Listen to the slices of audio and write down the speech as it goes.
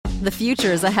The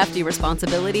future is a hefty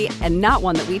responsibility and not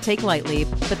one that we take lightly,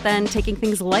 but then taking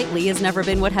things lightly has never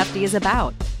been what Hefty is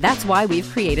about. That's why we've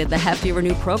created the Hefty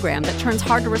Renew program that turns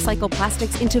hard-to-recycle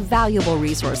plastics into valuable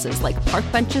resources like park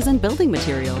benches and building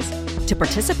materials. To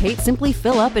participate, simply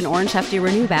fill up an orange Hefty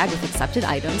Renew bag with accepted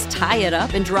items, tie it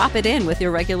up, and drop it in with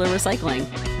your regular recycling.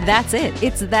 That's it.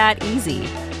 It's that easy.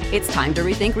 It's time to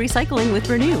rethink recycling with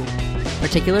Renew.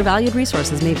 Particular valued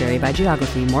resources may vary by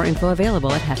geography. More info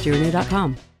available at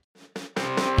heftyrenew.com.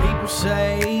 People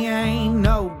say I ain't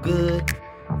no good,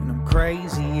 and I'm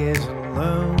crazy as a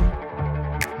loon.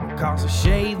 Because I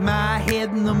shave my head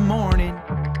in the morning,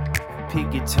 and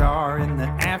pick guitar in the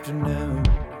afternoon.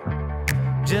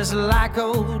 Just like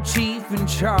old Chief and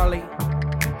Charlie,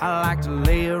 I like to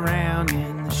lay around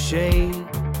in the shade.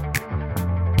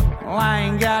 Well, I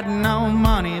ain't got no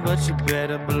money, but you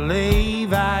better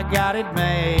believe I got it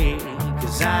made.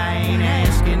 'Cause I ain't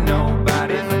asking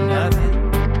nobody for nothing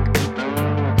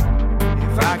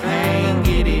if I can't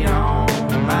get it on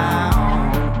my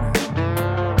own.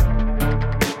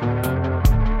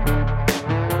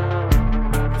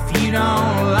 If you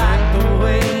don't like the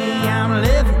way I'm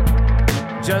living,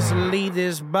 just leave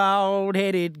this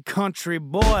bald-headed country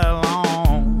boy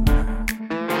alone.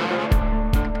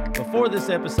 Before this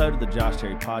episode of the Josh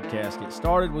Terry Podcast gets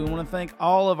started, we want to thank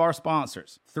all of our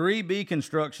sponsors. 3B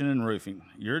Construction and Roofing,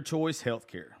 Your Choice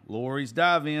Healthcare, Lori's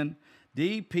Dive-In,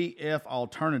 DPF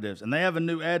Alternatives, and they have a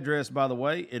new address, by the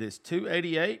way. It is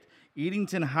 288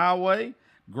 Eatonton Highway,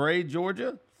 Gray,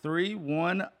 Georgia,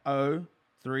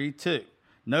 31032.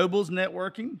 Nobles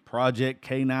Networking, Project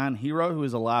K9 Hero, who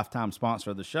is a lifetime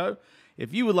sponsor of the show.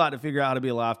 If you would like to figure out how to be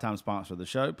a lifetime sponsor of the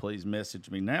show, please message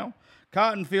me now.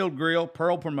 Cottonfield Grill,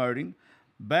 Pearl Promoting,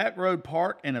 Backroad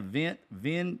Park and Event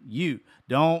Venue.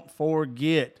 Don't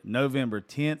forget, November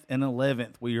 10th and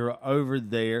 11th, we are over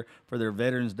there for their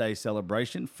Veterans Day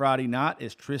celebration. Friday night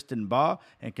is Tristan Baugh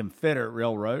and Confederate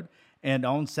Railroad. And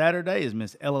on Saturday is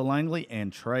Miss Ella Langley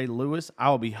and Trey Lewis. I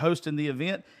will be hosting the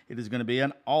event. It is going to be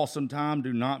an awesome time.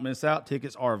 Do not miss out.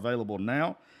 Tickets are available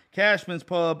now. Cashman's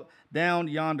Pub, Down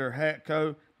Yonder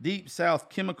Hatco, Deep South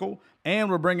Chemical, and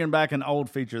we're bringing back an old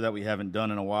feature that we haven't done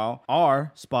in a while.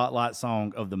 Our Spotlight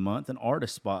Song of the Month, an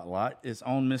artist spotlight, is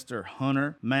on Mr.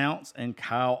 Hunter Mounts and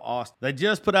Kyle Austin. They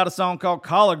just put out a song called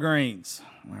Collard Greens.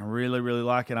 I really, really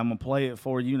like it. I'm going to play it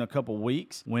for you in a couple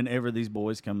weeks whenever these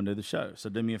boys come and do the show. So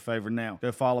do me a favor now.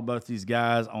 Go follow both these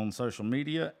guys on social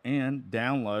media and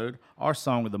download our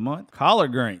Song of the Month,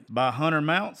 Collard Greens, by Hunter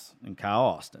Mounts and Kyle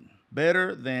Austin.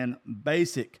 Better than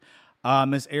basic.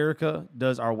 Miss Erica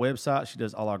does our website. She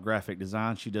does all our graphic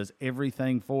design. She does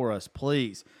everything for us.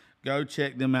 Please go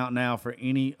check them out now for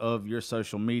any of your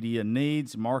social media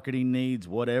needs, marketing needs,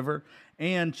 whatever.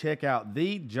 And check out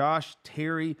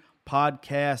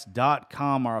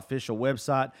thejoshterypodcast.com, our official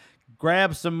website.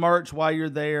 Grab some merch while you're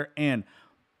there. And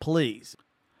please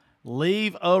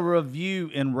leave a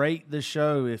review and rate the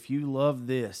show if you love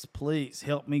this. Please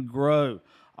help me grow.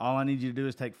 All I need you to do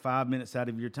is take 5 minutes out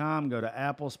of your time, go to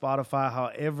Apple, Spotify,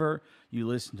 however you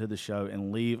listen to the show,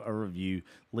 and leave a review.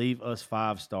 Leave us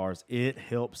 5 stars. It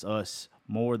helps us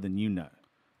more than you know.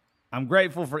 I'm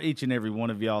grateful for each and every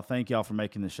one of y'all. Thank y'all for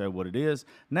making the show what it is.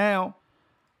 Now,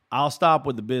 I'll stop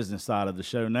with the business side of the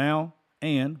show now,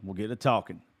 and we'll get to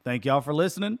talking. Thank y'all for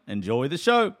listening. Enjoy the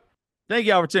show. Thank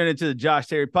y'all for tuning into the Josh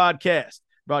Terry Podcast,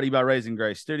 brought to you by Raising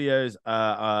Grace Studios.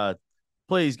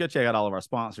 Please go check out all of our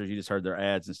sponsors. You just heard their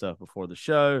ads and stuff before the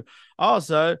show.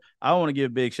 Also, I want to give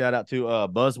a big shout out to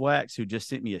Buzzwax, who just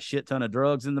sent me a shit ton of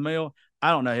drugs in the mail.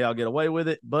 I don't know how I'll get away with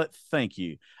it, but thank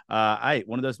you. I ate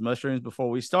one of those mushrooms before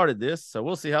we started this, so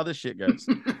we'll see how this shit goes.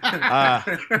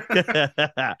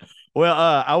 Well,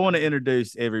 I want to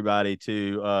introduce everybody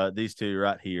to these two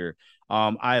right here.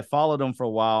 I have followed them for a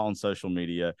while on social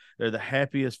media. They're the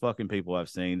happiest fucking people I've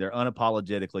seen. They're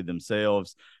unapologetically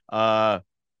themselves.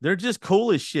 They're just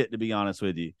cool as shit, to be honest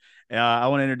with you. I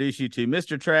want to introduce you to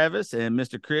Mr. Travis and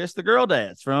Mr. Chris, the girl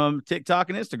dads from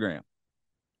TikTok and Instagram.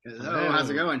 Hello,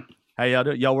 how's it going? How y'all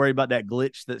doing? Y'all worry about that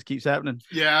glitch that keeps happening?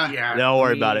 Yeah. Don't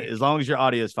worry about it. As long as your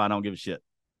audio is fine, I don't give a shit.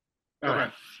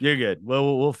 Okay. You're good.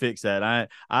 Well, we'll fix that.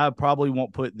 I probably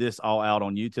won't put this all out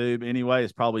on YouTube anyway.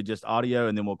 It's probably just audio,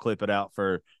 and then we'll clip it out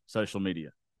for social media.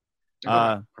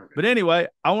 But anyway,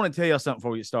 I want to tell y'all something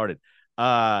before we get started.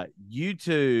 You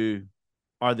two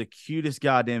are the cutest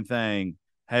goddamn thing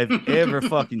have ever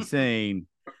fucking seen.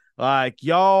 Like,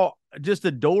 y'all just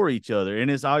adore each other, and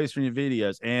it's obvious from your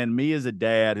videos. And me as a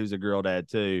dad, who's a girl dad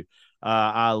too,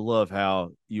 I love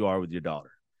how you are with your daughter,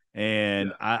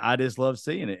 and I just love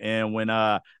seeing it. And when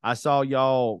I saw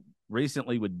y'all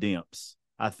recently with Dimps,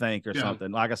 I think, or Yeah.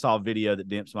 something. Like I saw a video that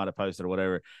Demps might have posted or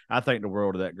whatever. I think the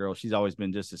world of that girl. She's always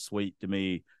been just as sweet to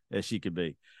me as she could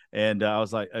be. And I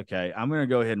was like, okay, I'm going to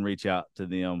go ahead and reach out to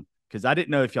them because I didn't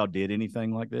know if y'all did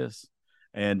anything like this.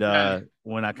 And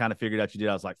when I kind of figured out you did,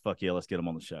 I was like, fuck yeah, let's get them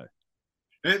on the show.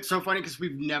 It's so funny because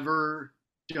we've never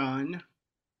done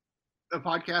a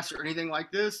podcast or anything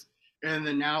like this. And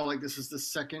then now, like, this is the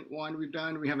second one we've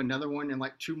done. We have another one in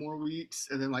like 2 more weeks.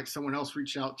 And then, like, someone else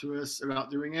reached out to us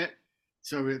about doing it.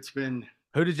 So it's been.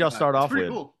 Who did y'all start off with?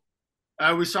 Cool.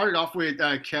 We started off with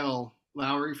Kel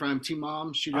Lowry from Team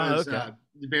Mom. She does the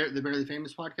Barely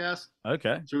Famous podcast.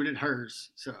 Okay. So we did hers.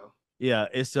 So. Yeah,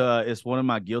 it's one of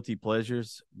my guilty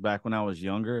pleasures. Back when I was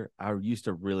younger, I used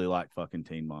to really like fucking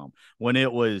Teen Mom when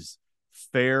it was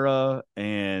Farrah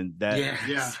and that.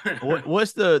 Yeah.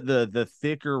 What's the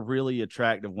thicker, really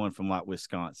attractive one from like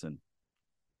Wisconsin?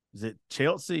 Is it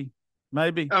Chelsea?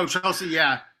 Maybe. Oh, Chelsea.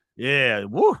 Yeah. Yeah.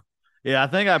 Woo. Yeah, I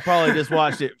think I probably just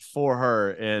watched it for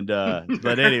her. And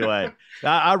but anyway,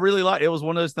 I really like it. Was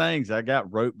one of those things I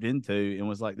got roped into and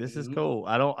was like, this is cool.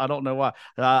 I don't know why.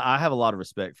 I have a lot of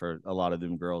respect for a lot of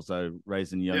them girls though,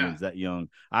 raising youngins that young.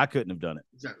 I couldn't have done it.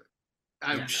 Exactly.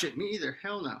 Shit, me either.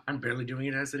 Hell no. I'm barely doing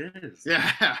it as it is.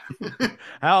 Yeah.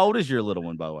 How old is your little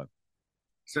one, by the way?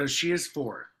 So she is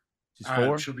 4. She's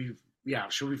 4? She'll be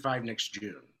 5 next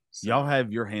June. So. Y'all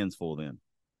have your hands full then.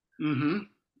 Mm-hmm.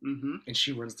 Mm-hmm. And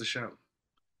she runs the show.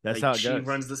 That's how it goes. She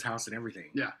runs this house and everything.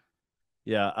 Yeah.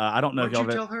 Yeah. I don't know if y'all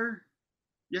tell her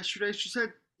yesterday? She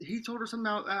said he told her something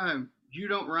about you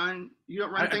don't run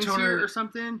things here or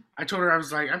something. I told her, I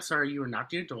was like, I'm sorry, you are not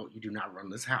the adult. You do not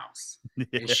run this house.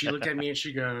 And she looked at me and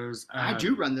she goes, I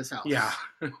do run this house. Yeah.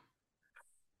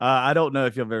 I don't know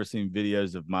if you've ever seen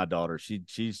videos of my daughter.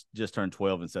 She's just turned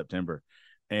 12 in September.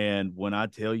 And when I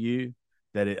tell you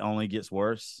that it only gets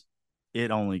worse,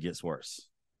 it only gets worse.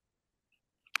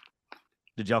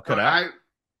 Did y'all cut out?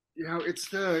 It's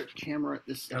the camera at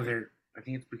this. Oh, I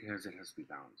think it's because it has to be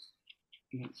balanced.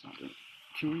 No, it's not.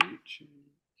 Can we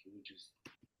just?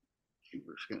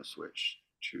 We're just gonna switch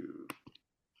to.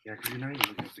 Yeah, because you're not even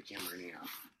looking at the camera anyhow.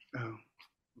 Oh.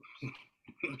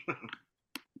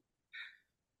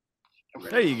 Okay.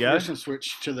 There you go. We're just gonna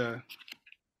switch to the.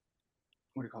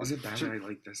 What do you call it? Is it bad that I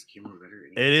like this camera better?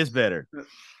 It is better.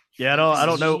 Yeah, I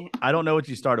don't know. I don't know what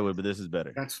you started with, but this is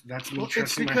better. That's me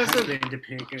trusting my husband to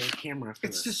pick a camera.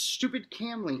 It's this stupid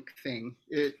cam link thing.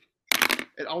 It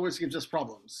always gives us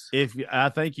problems. I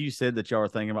think you said that y'all are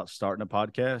thinking about starting a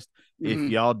podcast.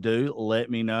 If y'all do, let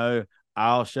me know.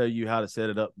 I'll show you how to set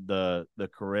it up the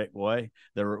correct way,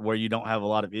 where you don't have a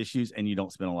lot of issues and you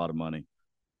don't spend a lot of money.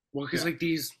 Well, because like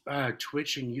these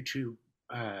Twitch and YouTube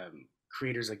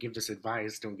creators that give this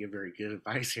advice don't give very good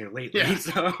advice here lately. Yeah.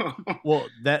 So. Well,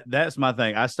 that's my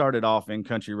thing. I started off in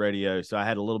country radio, so I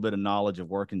had a little bit of knowledge of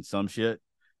working some shit,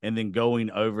 and then going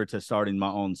over to starting my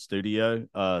own studio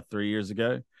 3 years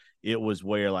ago. It was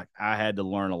where like I had to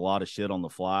learn a lot of shit on the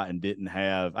fly and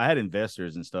I had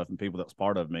investors and stuff and people that was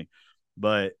part of me,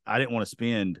 but I didn't want to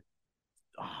spend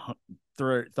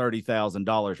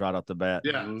 $30,000 right off the bat.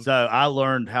 Yeah. So I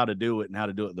learned how to do it and how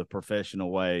to do it the professional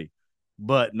way,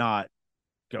 but not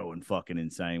going fucking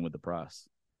insane with the price.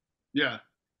 Yeah.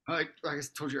 Like I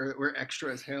told you earlier, we're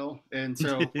extra as hell. And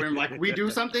so when like we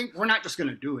do something, we're not just going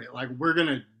to do it. Like we're going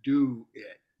to do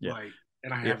it. Yeah. Like,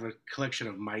 and I have a collection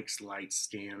of mics, lights,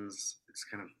 stands. It's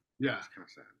kind of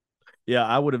sad. Yeah.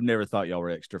 I would have never thought y'all were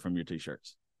extra from your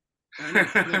t-shirts.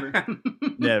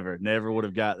 Never would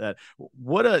have got that.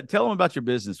 Tell them about your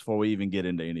business before we even get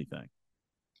into anything.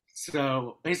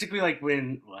 So basically like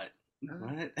what?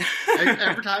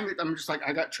 Every time I'm just like,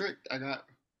 I got tricked.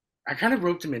 I kind of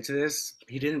roped him into this.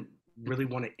 He didn't really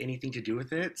want anything to do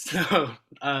with it. So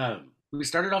we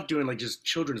started off doing like just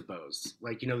children's bows.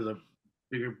 Like, the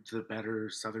bigger, the better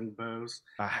Southern bows.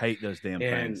 I hate those damn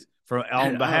things.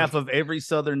 On behalf of every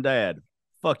Southern dad,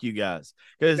 fuck you guys.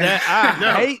 Because I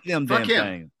hate them damn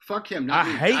things. Fuck him. I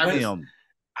hate them.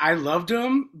 I loved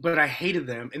them, but I hated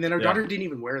them. And then our daughter didn't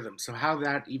even wear them. So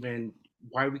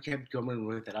why we kept going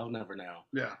with it, I'll never know.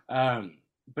 Yeah.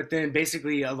 But then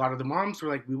basically a lot of the moms were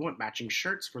like, we want matching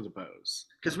shirts for the bows.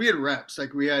 Because we had reps.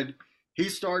 Like he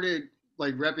started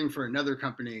like repping for another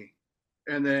company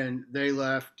and then they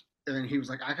left and then he was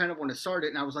like, I kind of want to start it.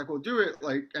 And I was like, well, do it.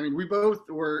 Like, I mean, we both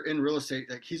were in real estate.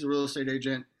 Like he's a real estate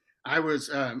agent. I was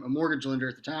a mortgage lender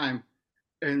at the time.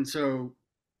 And so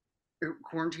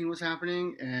quarantine was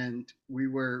happening and we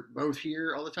were both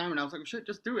here all the time. And I was like, well, shit,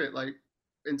 just do it. Like,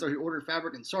 and so he ordered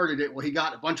fabric and started it. Well, he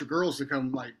got a bunch of girls to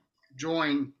come like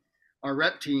join our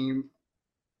rep team.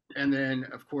 And then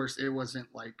of course it was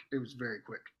very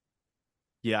quick.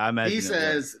 Yeah, I imagine. He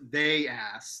says they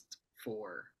asked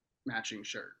for matching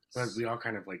shirts. But we all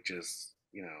kind of like just,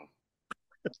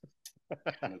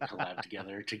 kind of collab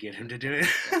together to get him to do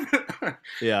it.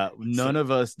 Yeah, none of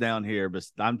us down here, but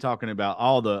I'm talking about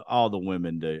all the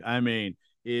women do. I mean,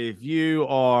 if you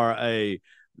are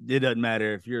it doesn't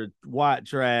matter if you're white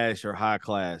trash or high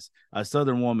class, a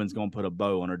Southern woman's gonna put a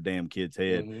bow on her damn kid's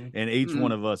head, and each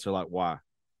one of us are like, why?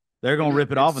 They're gonna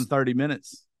rip it off in 30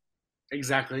 minutes.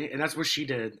 Exactly, and that's what she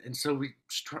did. And so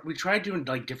we tried doing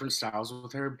like different styles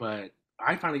with her, but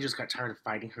I finally just got tired of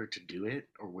fighting her to do it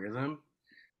or wear them.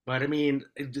 But I mean,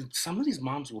 some of these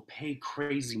moms will pay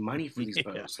crazy money for these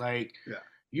bows. Like,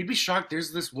 you'd be shocked.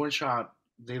 There's this one shop,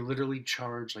 they literally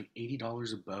charge like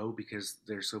 $80 a bow because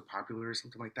they're so popular or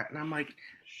something like that. And I'm like,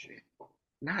 shit,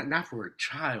 not for a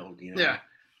child, Yeah.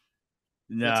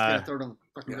 Nah. Throw it on the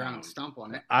fucking ground and stomp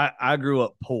on it. I grew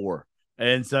up poor.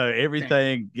 And so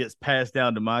everything gets passed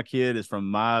down to my kid is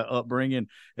from my upbringing.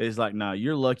 It's like, no,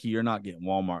 you're lucky you're not getting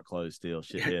Walmart clothes still,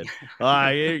 shithead.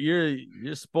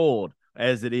 You're spoiled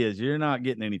as it is. You're not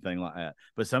getting anything like that.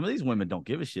 But some of these women don't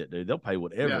give a shit, dude. They'll pay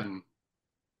whatever.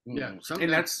 Yeah.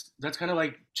 And that's kind of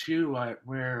like too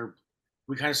where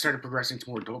we kind of started progressing to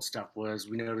more adult stuff was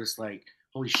we noticed like,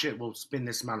 holy shit, we'll spend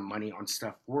this amount of money on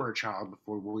stuff for a child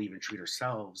before we'll even treat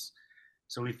ourselves.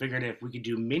 So we figured if we could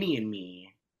do Minnie and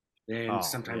Me, then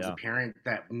sometimes a parent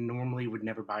that normally would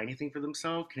never buy anything for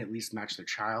themselves can at least match their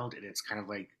child, and it's kind of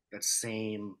like that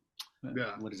same.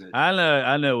 What is it?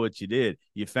 I know what you did.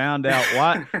 You found out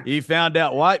white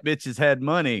bitches had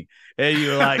money, and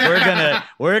you were like,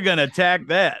 we're gonna attack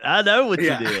that. I know what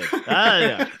you did.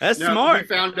 That's smart.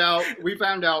 We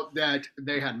found out that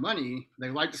they had money.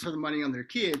 They liked to spend the money on their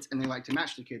kids, and they like to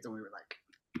match the kids. And we were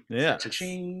like,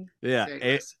 cha-ching.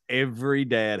 Yeah. Every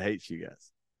dad hates you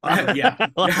guys.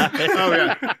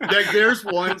 There's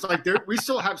ones like we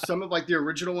still have some of like the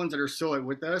original ones that are still like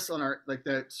with us on our like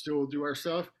that still do our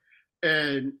stuff,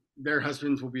 and their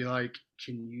husbands will be like,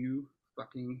 "Can you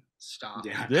fucking stop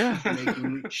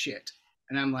making shit?"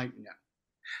 And I'm like, no.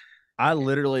 I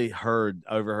literally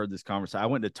overheard this conversation. I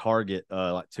went to Target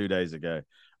like 2 days ago.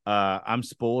 I'm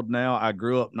spoiled now. I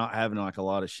grew up not having like a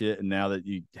lot of shit, and now that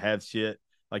you have shit,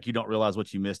 like you don't realize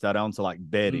what you missed out on. So like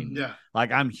bedding,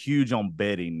 like I'm huge on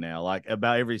bedding now. Like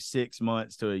about every 6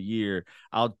 months to a year,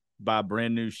 I'll buy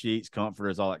brand new sheets,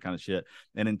 comforters, all that kind of shit.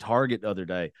 And in Target the other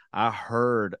day, I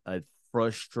heard a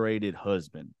frustrated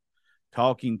husband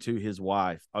talking to his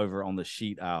wife over on the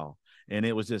sheet aisle. And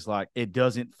it was just like, it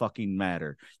doesn't fucking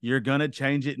matter. You're going to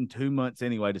change it in 2 months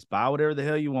anyway. Just buy whatever the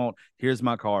hell you want. Here's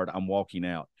my card. I'm walking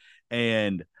out.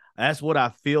 And that's what I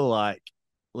feel like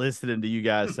listening to you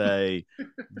guys say.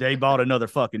 They bought another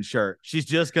fucking shirt. She's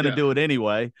just going to do it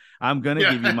anyway. I'm going to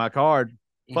give you my card.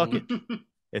 Fuck it.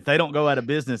 If they don't go out of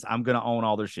business, I'm going to own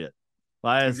all their shit.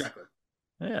 Exactly.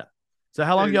 Yeah. So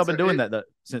how long have y'all been doing that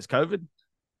since COVID?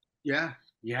 Yeah.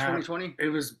 2020. It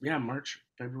was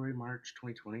February, March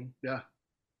 2020. Yeah.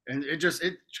 And it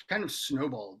kind of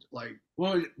snowballed. Like,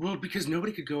 well, because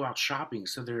nobody could go out shopping,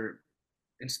 so their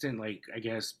instant, like, I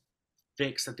guess,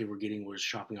 fix that they were getting was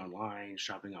shopping online,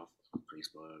 shopping off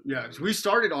Facebook. Yeah, so we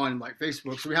started on like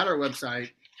Facebook. So we had our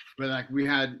website, but like we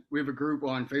have a group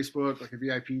on Facebook, like a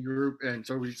VIP group, and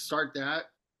so we start that.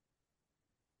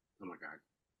 Oh my god,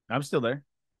 I'm still there.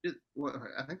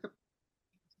 I think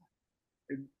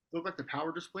it looked like the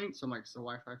power just blinked. So I'm like, so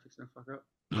Wi-Fi fixing to fuck up?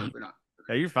 Hopefully not.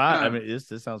 Okay, you're fine. I mean, this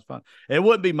sounds fun. It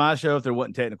wouldn't be my show if there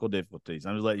wasn't technical difficulties.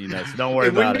 I'm just letting you know. So don't worry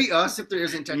about it. It wouldn't be us if there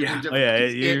isn't technical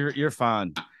difficulties. Yeah, you're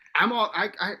fine. I'm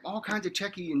all kinds of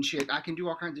techie and shit. I can do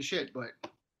all kinds of shit, but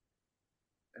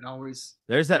it always.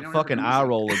 There's that fucking eye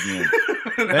roll again.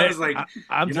 I was like,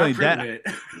 I'm telling you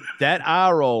that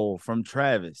eye roll from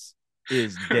Travis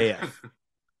is death.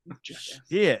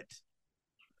 Shit.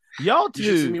 Y'all too. You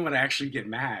should see me when I actually get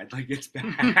mad. Like, it's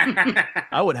bad.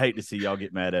 I would hate to see y'all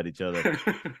get mad at each other.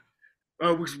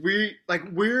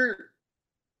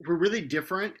 We're really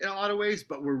different in a lot of ways,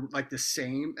 but we're like the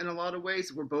same in a lot of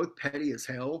ways. We're both petty as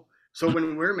hell. So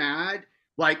when we're mad,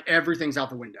 like everything's out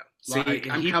the window. Like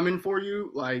I'm coming for you.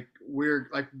 Like we're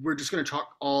just gonna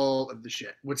talk all of the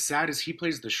shit. What's sad is he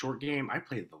plays the short game. I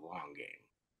play the long game.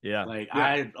 Yeah.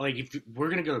 If we're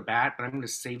gonna go to bat, but I'm gonna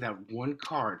save that one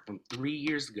card from 3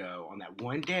 years ago on that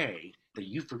one day that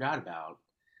you forgot about,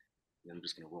 and I'm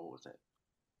just gonna roll with it.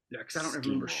 Yeah, because I don't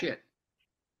remember shit.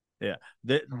 Yeah.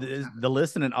 The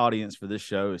listening audience for this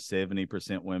show is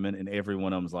 70% women, and every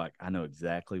one of them's like, I know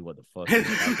exactly what the fuck you're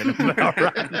talking about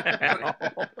right now.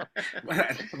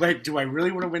 Like, do I really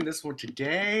want to win this one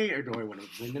today, or do I want to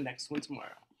win the next one tomorrow?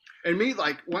 And me,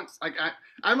 like, once, like,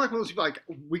 I'm like one of those people, like,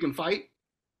 we can fight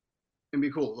and be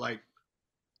cool. Like,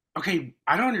 okay,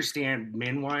 I don't understand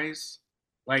men-wise.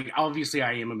 Like, obviously,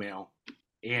 I am a male,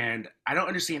 and I don't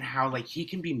understand how like he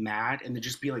can be mad and then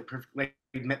just be like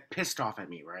pissed off at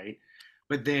me, right?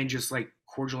 But then just like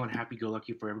cordial and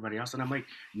happy-go-lucky for everybody else. And I'm like,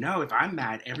 no, if I'm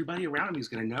mad, everybody around me is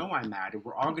gonna know I'm mad, and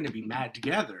we're all gonna be mad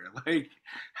together. Like,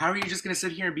 how are you just gonna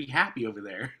sit here and be happy over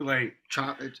there? Like,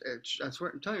 that's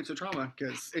what I'm telling you, it's a trauma,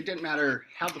 because it didn't matter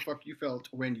how the fuck you felt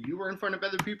when you were in front of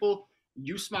other people.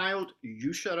 You smiled,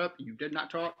 you shut up, you did not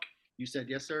talk, you said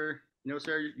yes sir, no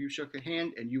sir, you shook a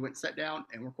hand, and you went sat down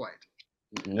and were quiet.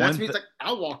 That's me. It's like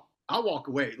I'll walk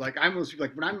away. Like I'm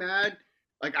like when I'm mad,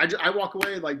 like I walk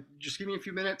away. Like just give me a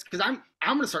few minutes, because I'm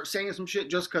gonna start saying some shit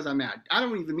just because I'm mad. I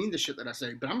don't even mean the shit that I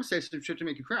say, but I'm gonna say some shit to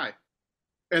make you cry,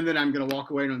 and then I'm gonna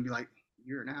walk away and be like,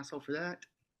 "You're an asshole for that."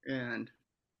 And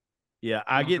yeah,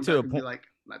 I get to a point like,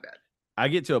 my bad. I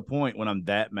get to a point when I'm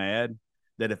that mad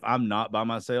that if I'm not by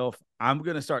myself, I'm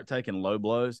going to start taking low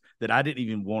blows that I didn't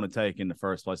even want to take in the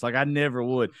first place. Like I never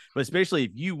would, but especially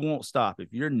if you won't stop,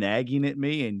 if you're nagging at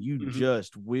me and you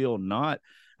just will not,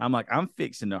 I'm like, I'm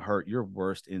fixing to hurt your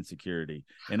worst insecurity.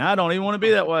 And I don't even want to be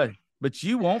that way, but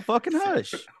you won't fucking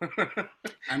hush.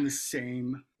 I'm the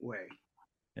same way.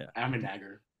 Yeah. I'm a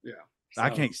nagger. Yeah. So.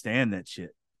 I can't stand that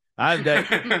shit. I've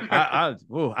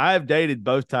dated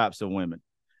both types of women,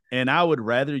 and I would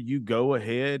rather you go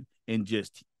ahead and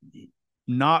just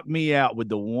knock me out with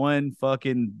the one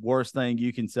fucking worst thing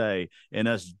you can say and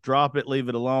us drop it, leave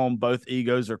it alone. Both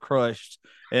egos are crushed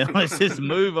and let's just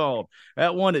move on.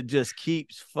 That one that just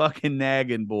keeps fucking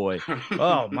nagging, boy.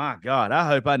 Oh my God. I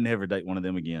hope I never date one of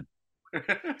them again.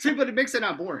 See, but it makes it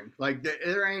not boring. Like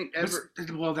there ain't ever.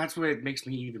 Well, that's what makes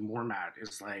me even more mad.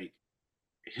 It's like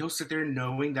he'll sit there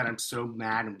knowing that I'm so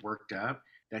mad and worked up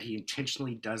that he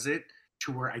intentionally does it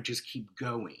to where I just keep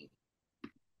going.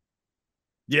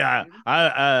 Yeah,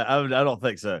 I don't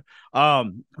think so.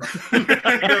 Sometimes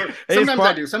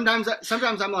I do. Sometimes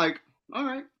I'm like, all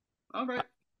right.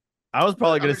 I was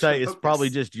probably going to say it's probably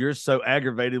just you're so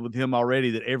aggravated with him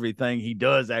already that everything he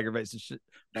does aggravates the shit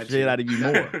out of you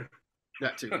more.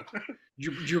 That too.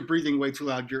 You're breathing way too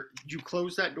loud. You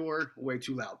close that door way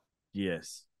too loud.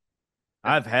 Yes.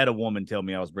 I've had a woman tell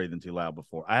me I was breathing too loud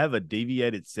before. I have a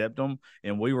deviated septum,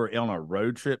 and we were on a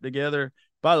road trip together.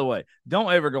 By the way,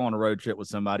 don't ever go on a road trip with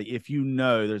somebody if you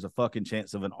know there's a fucking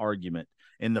chance of an argument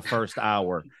in the first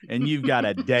hour and you've got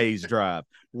a day's drive.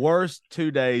 Worst 2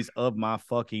 days of my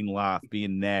fucking life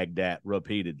being nagged at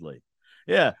repeatedly.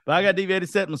 Yeah, but I got deviated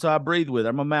septum, so I breathe with her.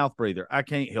 I'm a mouth breather. I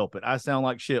can't help it. I sound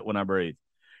like shit when I breathe.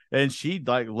 And she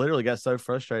like literally got so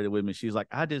frustrated with me. She's like,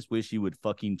 I just wish you would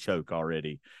fucking choke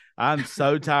already. I'm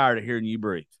so tired of hearing you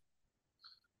breathe.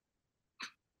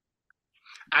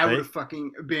 I would have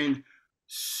fucking been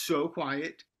so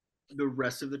quiet the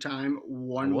rest of the time,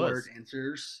 one word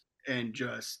answers, and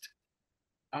just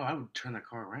I would turn that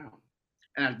car around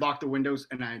and I'd lock the windows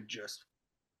and I'd just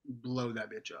blow that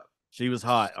bitch up. She was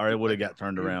hot, or it would have got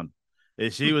turned around.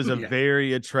 She was a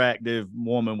very attractive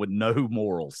woman with no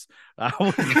morals. I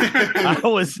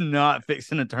was not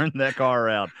fixing to turn that car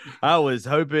around. I was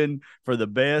hoping for the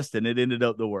best, and it ended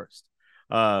up the worst.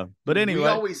 But anyway, we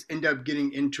always end up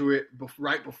getting into it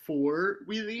right before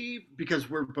we leave because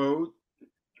we're both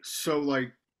so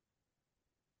like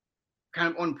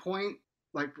kind of on point.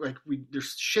 Like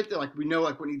there's shit that like we know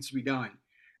like what needs to be done,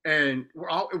 and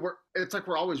it's like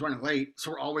we're always running late,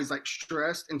 so we're always like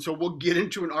stressed, and so we'll get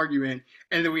into an argument,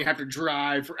 and then we have to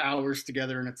drive for hours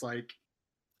together, and it's like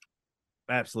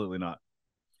absolutely not.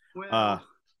 Well,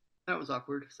 that was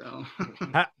awkward. So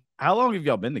how long have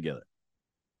y'all been together?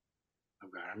 Oh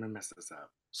God, I'm gonna mess this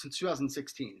up. Since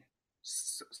 2016.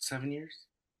 7 years?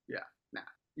 Yeah. Nah.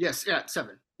 Yes. Yeah.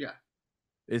 7. Yeah.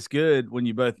 It's good when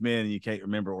you both men and you can't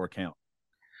remember or count.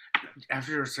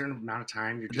 After a certain amount of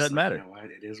time, you're just doesn't matter. You know what?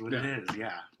 It is what it is.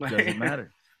 Yeah. Doesn't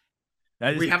matter.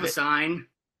 We have a sign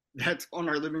that's on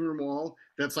our living room wall.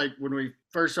 That's like when we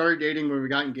first started dating, when we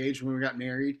got engaged, when we got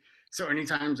married. So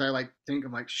anytime I like think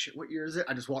I'm like, shit, what year is it?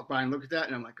 I just walk by and look at that,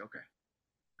 and I'm like, okay,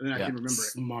 and then I can remember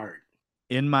it. Smart.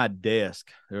 In my desk,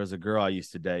 there was a girl I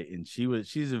used to date, and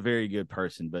she's a very good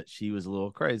person, but she was a little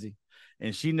crazy,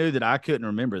 and she knew that I couldn't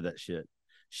remember that shit.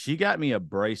 She got me a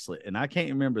bracelet, and I can't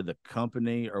remember the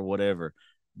company or whatever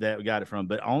that we got it from,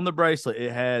 but on the bracelet,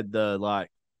 it had the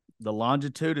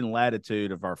longitude and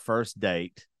latitude of our first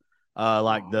date,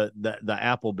 the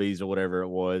Applebee's or whatever it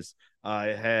was.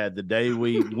 It had the day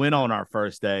we went on our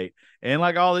first date, and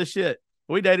like all this shit.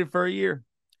 We dated for a year,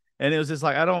 and it was just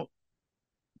like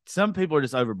some people are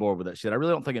just overboard with that shit. I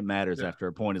really don't think it matters after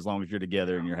a point as long as you're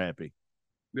together and you're happy.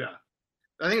 Yeah.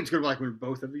 I think it's good like when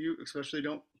both of you especially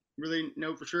don't really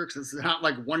know for sure because it's not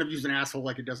like one of you's an asshole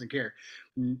like it doesn't care.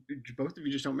 Both of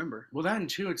you just don't remember. Well, that and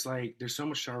two, it's like there's so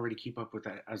much to already keep up with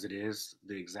that as it is.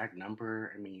 The exact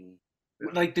number, I mean,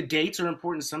 like the dates are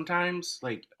important sometimes,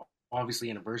 like obviously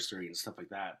anniversary and stuff like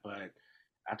that. But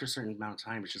after a certain amount of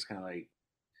time, it's just kind of like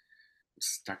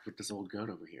stuck with this old goat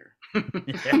over here.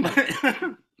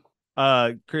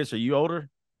 Chris, are you older?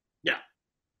 Yeah.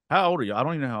 How old are you? I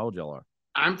don't even know how old y'all are.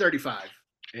 I'm 35.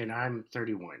 And I'm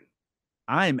 31.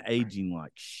 I am aging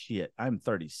like shit. I'm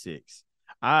 36.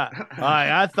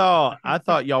 I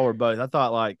thought y'all were both. I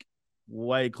thought like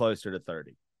way closer to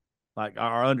 30, like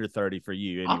or under 30 for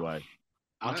you anyway.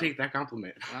 I'll take that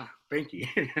compliment. Wow. Thank you.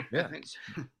 Yeah, Thanks.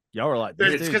 y'all were like.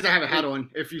 It's because I have a hat on.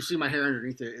 If you see my hair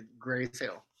underneath it, it's gray as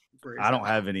hell. I don't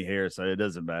have any hair, so it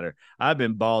doesn't matter. I've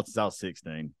been bald since I was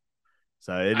 16.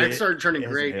 So I started turning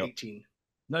gray at 18.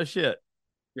 No shit.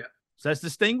 Yeah. So that's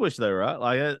distinguished though, right?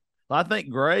 Like I think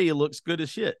gray looks good as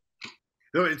shit.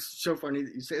 No, it's so funny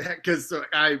that you say that because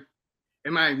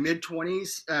in my mid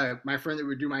 20s, my friend that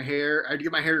would do my hair, I'd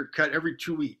get my hair cut every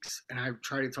 2 weeks, and I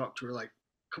try to talk to her like,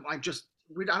 "Come on, I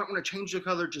don't want to change the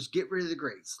color. Just get rid of the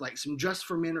grays, like some Just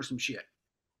for Men or some shit."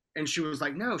 And she was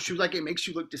like, "No." She was like, "It makes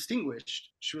you look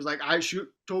distinguished." She was like, she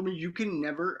told me you can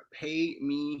never pay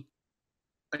me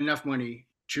enough money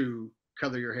to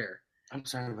color your hair. I'm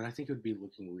sorry, but I think it would be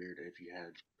looking weird if you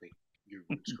had like your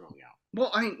roots growing out.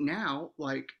 Well, I mean, now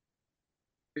like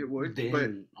it would, Then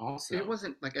but also it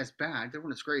wasn't like as bad. They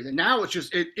weren't as great. And now it's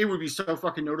just it would be so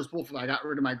fucking noticeable if I got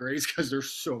rid of my grays because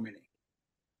there's so many.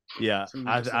 Yeah,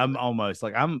 I'm almost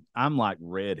like I'm like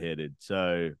redheaded,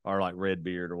 so or like red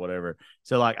beard or whatever.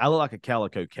 So like I look like a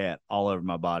calico cat all over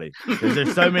my body.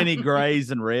 There's so many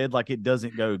grays and red, like it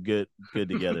doesn't go good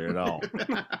together at all.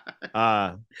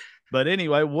 But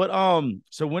anyway, what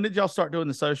so when did y'all start doing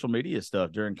the social media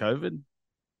stuff during COVID?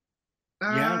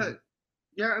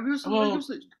 Yeah, it was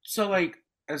so like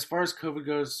as far as COVID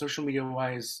goes, social media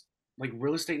wise, like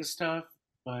real estate and stuff.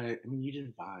 But I mean, you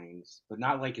did Vines, but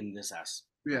not like in this aspect.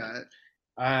 Yeah.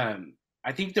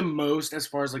 I think the most as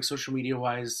far as like social media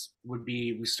wise would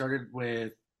be we started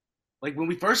with like when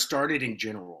we first started in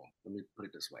general, let me put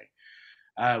it this way.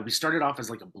 We started off as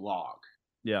like a blog.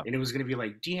 Yeah. And it was gonna be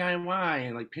like DIY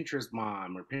and like Pinterest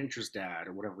mom or Pinterest dad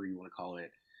or whatever you want to call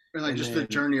it. And like just the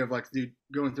journey of like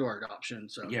going through our adoption.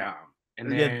 So yeah.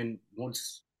 And then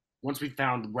once we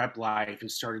found Rep Life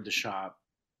and started the shop,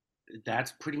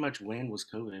 that's pretty much when was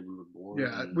COVID. We were bored.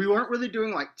 Yeah, we weren't really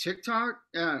doing like TikTok.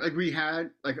 Like we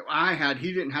had, like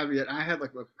he didn't have it yet. I had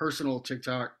like a personal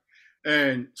TikTok,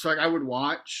 and so like I would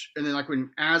watch, and then like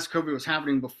as COVID was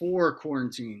happening before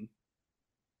quarantine,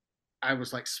 I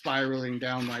was like spiraling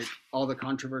down like all the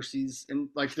controversies and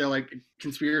like the like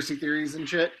conspiracy theories and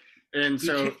shit. And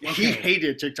so he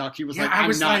hated TikTok. He was like,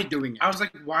 I'm not doing it. I was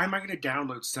like, why am I going to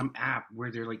download some app where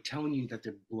they're like telling you that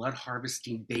they're blood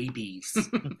harvesting babies?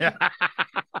 I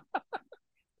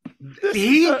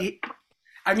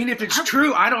mean, if it's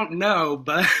true, I don't know,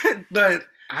 but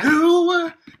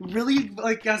who really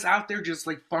like us out there just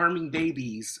like farming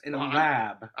babies in a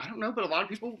lab? I don't know, but a lot of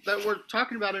people that were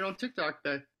talking about it on TikTok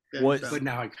but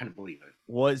now I kind of believe it.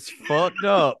 What's fucked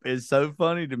up is so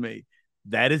funny to me.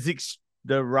 That is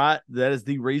that is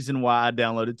the reason why I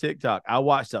downloaded TikTok. I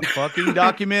watched a fucking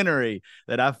documentary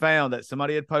that I found that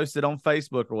somebody had posted on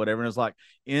Facebook or whatever, and it was like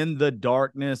In the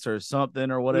Darkness or something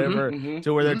or whatever,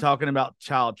 to where they're talking about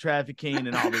child trafficking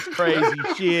and all this crazy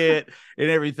shit and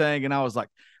everything. And I was like,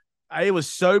 it was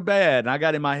so bad, and I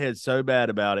got in my head so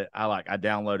bad about it. I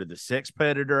downloaded the Sex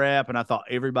Predator app, and I thought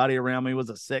everybody around me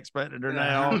was a sex predator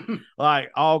now,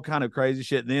 like all kind of crazy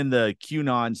shit. And then the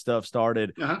QAnon stuff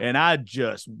started, and I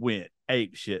just went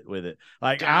ape shit with it.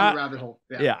 Like down the rabbit hole.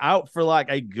 Yeah, out for like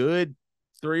a good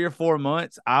 3 or 4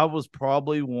 months. I was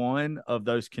probably one of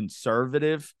those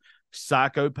conservative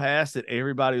psychopaths that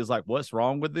everybody was like, "What's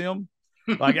wrong with them?"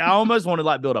 Like I almost wanted to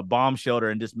like build a bomb shelter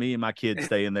and just me and my kids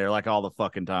stay in there like all the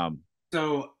fucking time.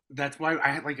 So that's why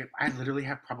I literally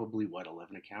have probably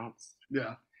 11 accounts.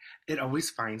 Yeah. It always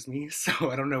finds me,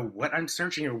 so I don't know what I'm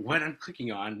searching or what I'm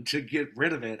clicking on to get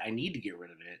rid of it. I need to get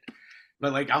rid of it.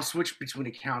 But like I'll switch between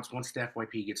accounts once the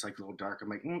FYP gets like a little dark. I'm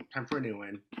like, time for a new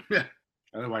one. Yeah.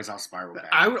 Otherwise, I'll spiral back.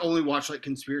 I would only watch like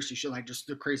conspiracy shit, like just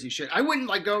the crazy shit. I wouldn't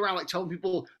like go around like telling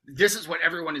people this is what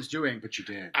everyone is doing. But you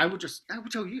did. I would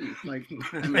tell you, like,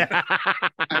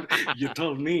 you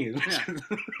told me. Yeah.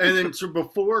 And then so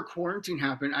before quarantine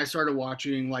happened, I started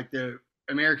watching like the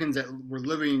Americans that were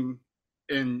living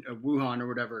in Wuhan or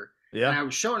whatever. Yeah. And I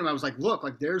was showing them, I was like, look,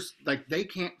 like there's like they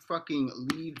can't fucking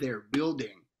leave their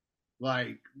building.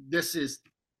 Like this is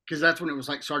because that's when it was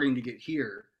like starting to get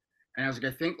here. And I was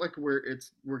like, I think like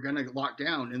we're gonna lock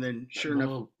down. And then sure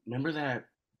enough, remember that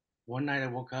one night I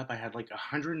woke up, I had like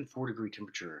 104-degree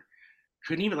temperature.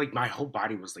 Couldn't even, like, my whole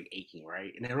body was like aching,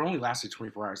 right? And it only lasted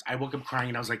 24 hours. I woke up crying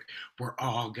and I was like, we're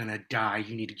all gonna die.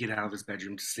 You need to get out of this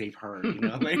bedroom to save her, you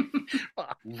know, like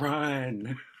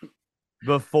run.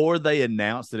 Before they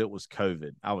announced that it was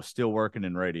COVID, I was still working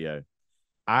in radio.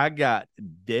 I got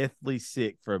deathly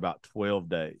sick for about 12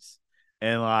 days.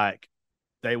 And like,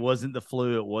 they wasn't the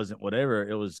flu, it wasn't whatever.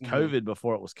 It was COVID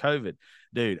before it was COVID.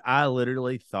 Dude, I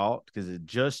literally thought, because it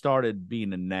just started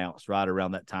being announced right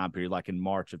around that time period, like in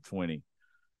March of 20.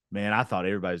 Man, I thought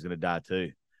everybody was going to die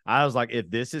too. I was like, if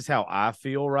this is how I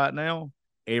feel right now,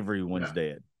 everyone's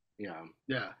dead. Yeah.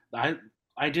 yeah.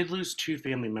 I did lose 2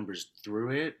 family members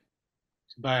through it,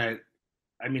 but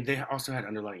I mean, they also had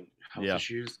underlying health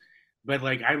issues. But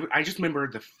like, I just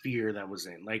remember the fear that was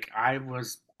in. Like, it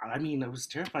was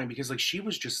terrifying because like she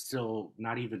was just still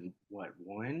not even, what,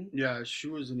 1? Yeah, she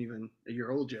wasn't even a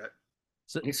year old yet.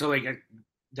 So like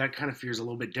that kind of fear is a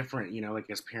little bit different, you know, like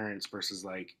as parents versus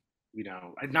like, you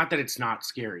know, not that it's not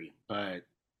scary, but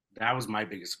that was my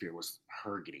biggest fear, was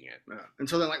her getting it. Yeah. And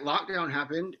so then like lockdown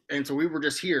happened, and so we were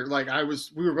just here. Like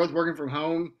we were both working from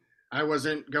home. I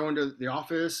wasn't going to the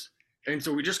office, and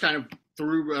so we just kind of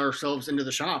threw ourselves into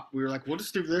the shop. We were like, we'll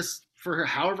just do this for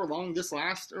however long this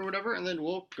lasts or whatever, and then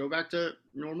we'll go back to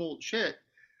normal shit.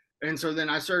 And so then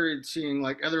I started seeing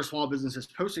like other small businesses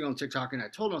posting on TikTok, and I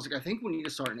told them, I was like, I think we need to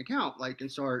start an account, like,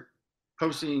 and start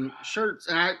posting shirts.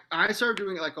 And I started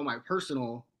doing it like on my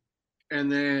personal,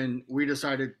 and then we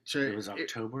decided to. It was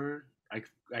October.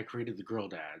 I created the Girl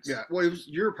Dads. Yeah, well, it was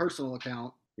your personal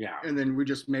account. Yeah. And then we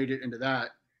just made it into that.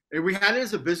 And we had it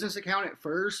as a business account at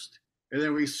first, and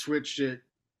then we switched it.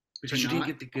 Because you didn't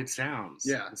get the good sounds.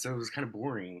 Yeah. And so it was kind of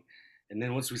boring. And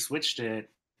then once we switched it,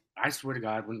 I swear to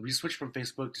God, when we switched from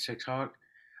Facebook to TikTok,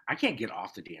 I can't get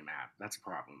off the damn app. That's a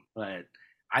problem. But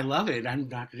I love it. I'm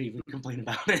not going to even complain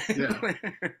about it. Yeah.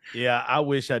 Yeah, I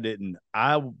wish I didn't.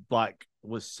 I like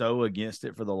was so against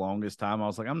it for the longest time. I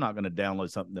was like, I'm not going to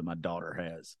download something that my daughter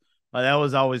has. Like, that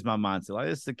was always my mindset. Like,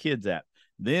 it's the kids app.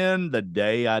 Then the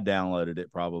day I downloaded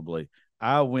it, probably,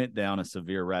 I went down a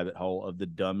severe rabbit hole of the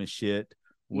dumbest shit.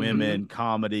 Women,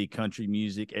 comedy, country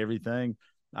music, everything.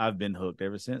 I've been hooked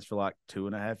ever since for like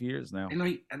 2.5 years now.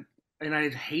 And I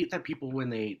hate that people, when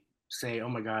they say, oh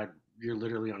my God, you're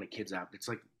literally on a kids app. It's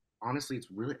like, honestly, it's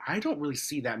really, I don't really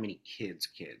see that many kids,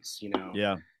 you know?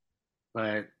 Yeah.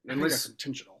 But unless it's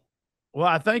intentional. Well,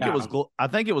 I think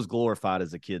it was glorified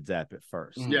as a kids app at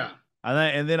first. Yeah.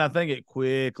 And then I think it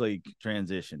quickly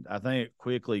transitioned. I think it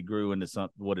quickly grew into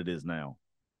what it is now.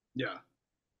 Yeah.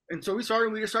 And so we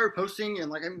just started posting,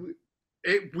 and like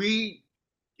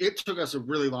it took us a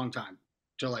really long time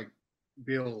to like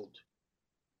build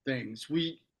things.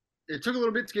 It took a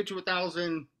little bit to get to 1,000,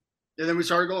 and then we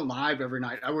started going live every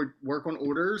night. I would work on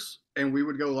orders, and we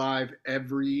would go live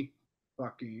every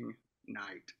fucking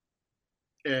night.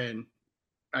 And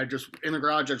I just in the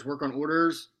garage, I just work on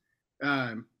orders.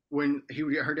 When he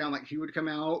would get her down, like he would come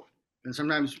out, and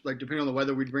sometimes like depending on the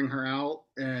weather, we'd bring her out.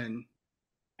 And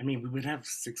I mean, we would have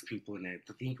 6 people in it.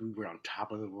 I think we were on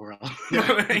top of the world.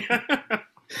 Yeah.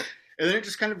 And then it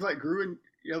just kind of like grew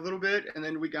a little bit. And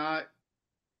then we got,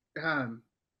 I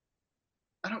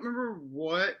don't remember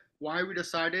why we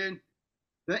decided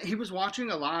that he was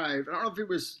watching a live. I don't know if it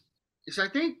was, so I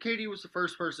think Katie was the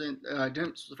first person,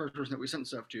 Demp's the first person that we sent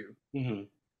stuff to. Mm-hmm.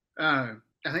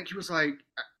 I think he was like,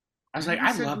 I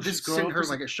love this girl. Send her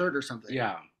like a shirt or something.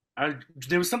 Yeah.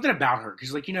 There was something about her,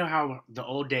 because like, you know how the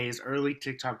old days, early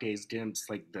TikTok days, Dimps,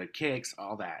 like the kicks,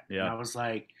 all that. Yeah. And I was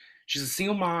like, she's a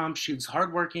single mom. She's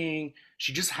hardworking.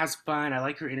 She just has fun. I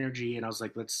like her energy. And I was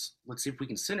like, let's see if we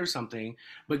can send her something.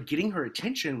 But getting her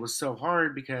attention was so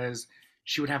hard because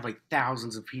she would have like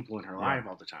thousands of people in her live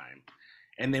all the time.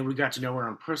 And then we got to know her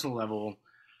on a personal level.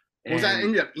 Well, I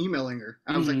ended up emailing her.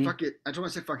 I was like, fuck it. I told her,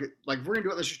 I said, fuck it. Like, if we're going to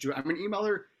do it, let's just do it. I'm going to email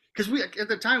her. Because at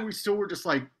the time, we still were just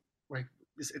like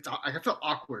I felt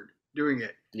awkward doing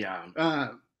it. Yeah.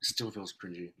 Still feels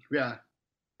cringy. Yeah.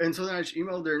 And so then I just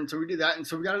emailed her, and so we did that, and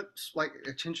so we got like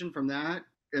attention from that,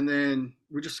 and then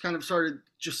we just kind of started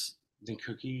Then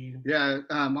Cookie. Yeah,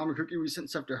 Mama Cookie, we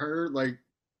sent stuff to her. Like,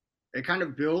 it kind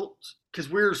of built, because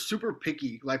we're super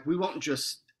picky. Like, we won't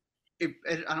just,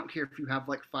 I don't care if you have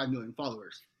like 5 million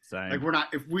followers. Same. Like, we're not,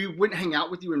 if we wouldn't hang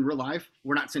out with you in real life,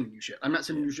 we're not sending you shit. I'm not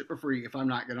sending you shit for free if I'm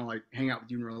not gonna like hang out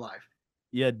with you in real life.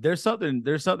 Yeah, there's something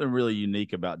really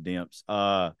unique about Dimps.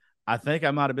 I think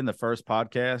I might have been the first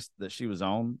podcast that she was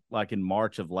on, like in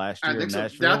March of last year in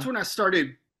Nashville. That's when I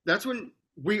started. That's when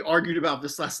we argued about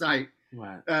this last night.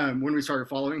 What? When we started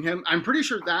following him. I'm pretty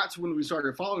sure that's when we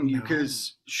started following you, No.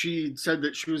 because she said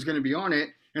that she was going to be on it.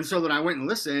 And so then I went and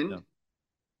listened,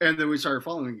 Yeah. and then we started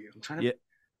following you. I'm trying to. Yeah.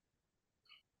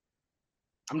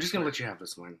 I'm just gonna let you have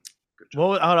this one.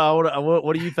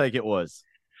 What do you think it was?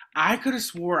 I could have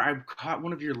swore I caught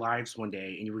one of your lives one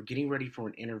day, and you were getting ready for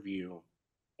an interview,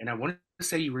 and I wanted to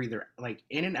say you were either like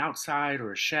in and outside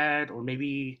or a shed, or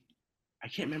maybe I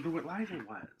can't remember what live it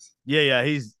was. Yeah.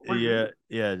 He's What do you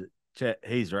yeah.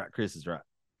 He's right. Chris is right.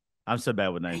 I'm so bad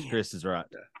with names. Man. Chris is right.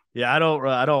 Yeah, I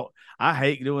don't. I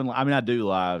hate doing. I mean, I do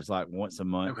lives like once a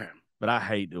month, Okay. but I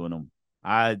hate doing them.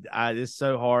 It's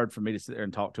so hard for me to sit there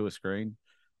and talk to a screen,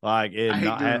 like I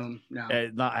hate doing them now.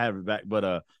 not have it back.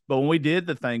 But when we did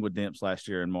the thing with Demps last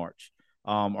year in March,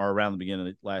 or around the beginning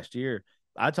of last year,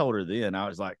 I told her then, I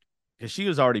was like, because she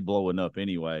was already blowing up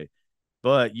anyway,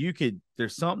 but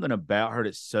there's something about her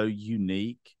that's so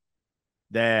unique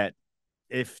that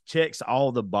if checks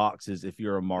all the boxes if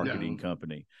you're a marketing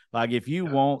company. Like if you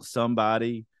want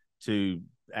somebody to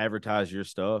advertise your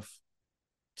stuff,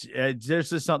 there's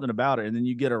just something about it. And then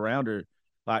you get around her.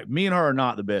 Like me and her are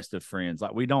not the best of friends.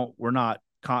 Like we're not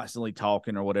constantly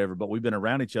talking or whatever, but we've been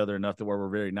around each other enough to where we're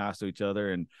very nice to each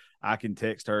other, and I can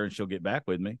text her and she'll get back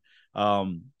with me.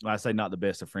 I say not the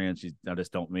best of friends. I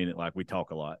just don't mean it like we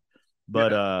talk a lot,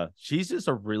 but she's just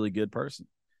a really good person.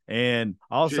 And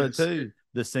also too,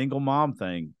 the single mom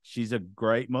thing. She's a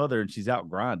great mother and she's out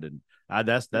grinding.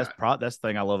 That's the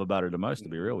thing I love about her the most, to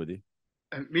be real with you.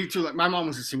 Me too. Like my mom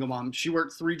was a single mom. She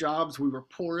worked 3 jobs. We were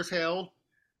poor as hell.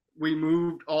 We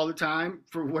moved all the time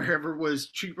for wherever was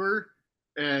cheaper,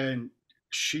 and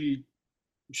she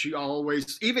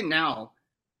always, even now,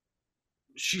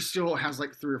 she still has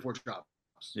like 3 or 4 jobs.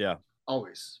 Yeah,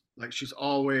 always. Like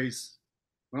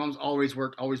my mom's always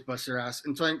worked, always bust her ass,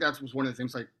 and so I think that was one of the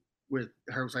things like with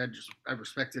her was I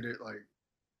respected it. Like,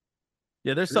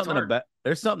 yeah, there's something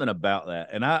about that,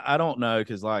 and I don't know,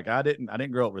 because like I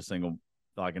didn't grow up with in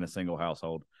a single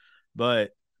household,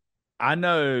 but I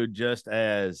know, just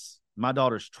as my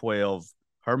daughter's 12,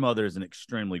 her mother is an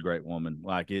extremely great woman.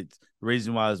 Like the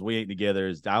reason why we ain't together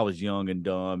is I was young and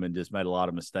dumb and just made a lot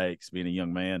of mistakes being a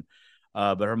young man.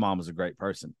 But her mom was a great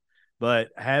person. But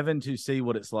having to see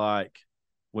what it's like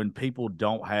when people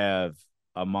don't have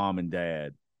a mom and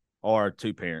dad or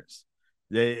 2 parents,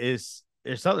 there's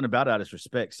something about it I just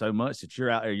respect so much, that you're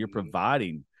out there, you're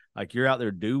providing, like you're out there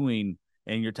doing,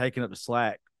 and you're taking up the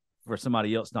slack for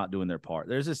somebody else not doing their part.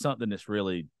 There's just something that's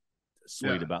really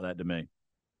sweet about that to me.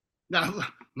 Now,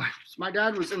 my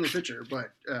dad was in the picture,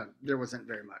 but there wasn't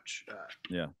very much.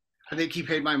 I think he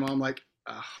paid my mom like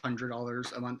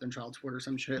 $100 a month in child support or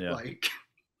some shit. Yeah. Like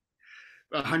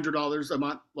 $100 a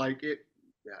month. Like it,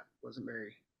 wasn't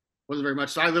very much.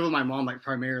 So I live with my mom like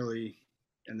primarily,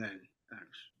 and then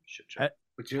shit.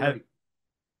 But you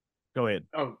go ahead.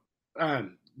 Oh,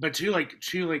 but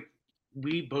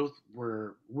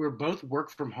we're both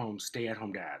work from home, stay at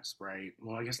home dads, right?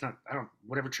 Well, I guess not.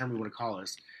 Whatever term you want to call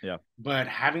us. Yeah. But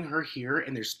having her here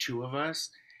and there's 2 of us,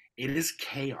 it is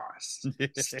chaos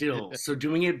still. So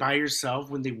doing it by yourself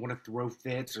when they want to throw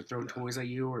fits or throw toys at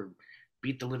you or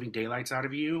beat the living daylights out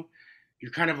of you,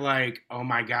 you're kind of like, oh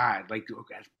my God, like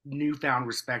newfound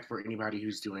respect for anybody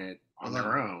who's doing it on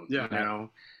their own. Yeah. You know?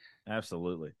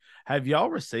 Absolutely. Have y'all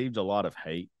received a lot of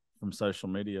hate from social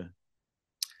media?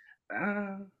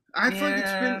 I feel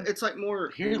like it's like more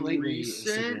here lately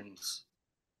recent.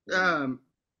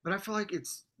 But I feel like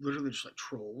it's literally just like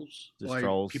trolls. Just like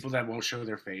trolls. People that won't show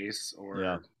their face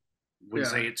or would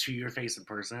say it to your face in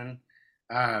person.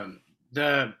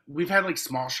 We've had like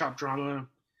small shop drama,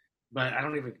 but I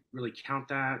don't even really count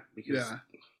that because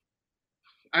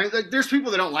there's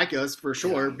people that don't like us for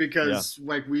sure because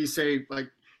like we say like,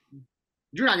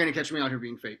 you're not going to catch me out here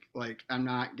being fake. Like, I'm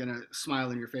not going to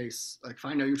smile in your face. Like, if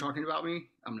I know you're talking about me,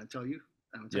 I'm going to tell you.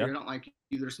 I'm going to tell you I don't like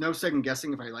you. There's no second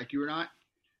guessing if I like you or not.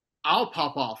 I'll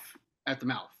pop off at the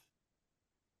mouth.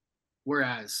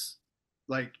 Whereas,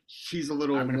 like, he's a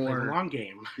little I'm more... play the long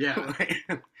game. Yeah.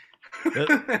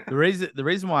 the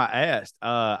reason why I asked,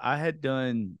 I had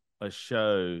done a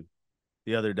show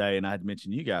the other day, and I had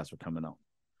mentioned you guys were coming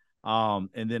on.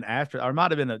 And then after, or it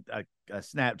might have been a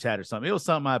Snapchat or something. It was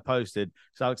something I posted,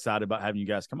 so I was excited about having you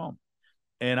guys come on.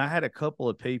 And I had a couple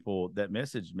of people that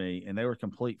messaged me, and they were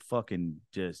complete fucking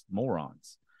just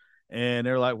morons. And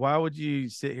they're like, why would you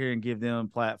sit here and give them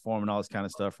platform and all this kind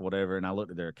of stuff or whatever? And I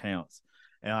looked at their accounts,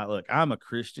 and look, I'm a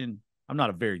Christian. I'm not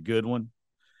a very good one,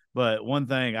 but one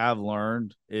thing I've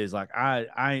learned is like, I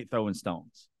ain't throwing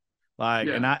stones. Like,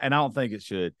 and I don't think it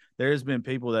should. There's been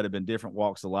people that have been different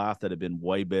walks of life that have been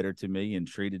way better to me and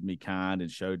treated me kind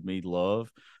and showed me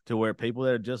love, to where people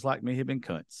that are just like me have been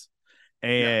cunts.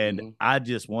 And Mhm. I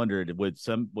just wondered with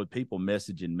people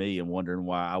messaging me and wondering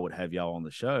why I would have y'all on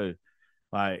the show,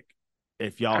 like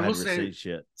if y'all I had will say, received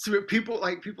shit. So people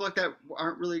like that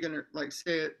aren't really gonna like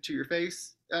say it to your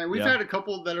face. And we've Yeah. had a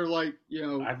couple that are like, you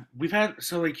know, we've had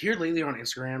like here lately on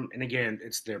Instagram, and again,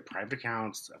 it's their private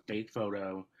accounts, a fake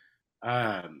photo.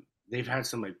 They've had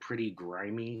some like pretty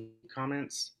grimy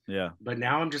comments, Yeah. but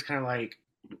now I'm just kind of like,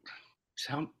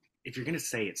 if you're gonna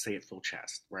say it full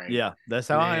chest, right? Yeah. That's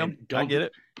how I am. I get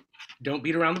it. Don't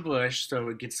beat around the bush so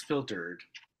it gets filtered,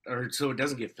 or so it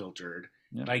doesn't get filtered.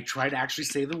 Yeah. Like, try to actually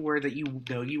say the word that you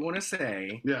know you want to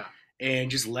say. yeah.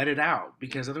 And just let it out,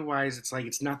 because otherwise it's like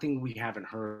it's nothing we haven't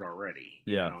heard already.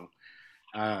 Yeah. You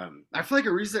know? I feel like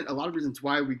a lot of reasons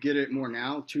why we get it more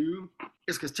now too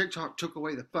is because TikTok took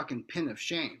away the fucking pin of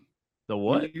shame. The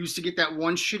When what? you used to get that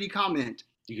one shitty comment,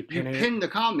 You could you pin it. pin the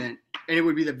comment, and it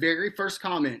would be the very first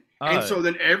comment, and Oh. so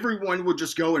then everyone would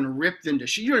just go and rip them to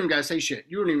shit. You don't even gotta say shit.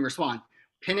 You don't even respond.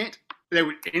 Pin it. They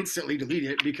would instantly delete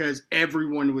it because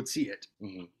everyone would see it.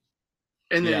 Mhm.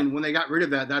 And then Yeah. when they got rid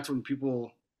of that, that's when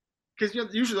people, because you know,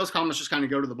 usually those comments just kind of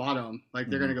go to the bottom, like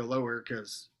they're Mhm. gonna go lower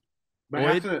because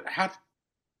But Well,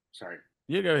 sorry.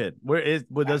 You go ahead.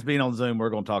 With us being on Zoom, we're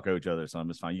going to talk over each other, so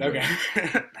it's fine. You go Okay.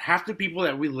 ahead. Half the people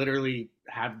that we literally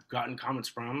have gotten comments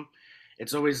from,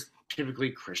 it's always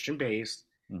typically Christian based.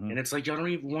 Mhm. And it's like, you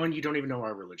don't even know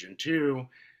our religion. Two,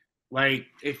 like,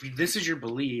 if this is your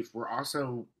belief, we're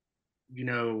also, you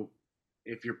know,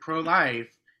 if you're pro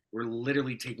life, we're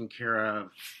literally taking care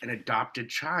of an adopted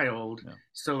child. Yeah.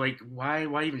 So like, why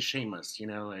even shame us? You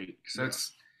know, like, so Yeah.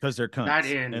 it's Because they're that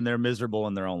cunts and they're miserable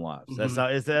in their own lives.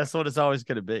 Mhm. That's what it's always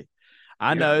going to be.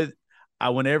 I Yeah.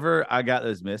 know. Whenever I got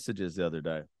those messages the other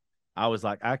day, I was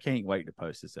like, I can't wait to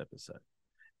post this episode.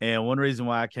 And one reason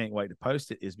why I can't wait to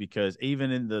post it is because even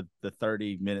in the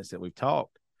 30 minutes that we've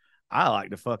talked, I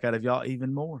like the fuck out of y'all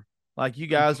even more. Like, you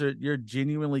guys you're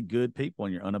genuinely good people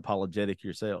and you're unapologetic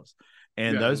yourselves.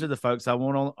 And Yeah. those are the folks I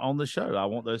want on the show. I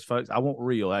want those folks. I want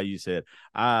real, how you said.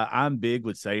 I'm big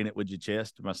with saying it with your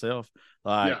chest myself.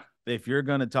 Like, if you're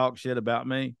going to talk shit about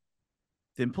me,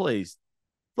 then please,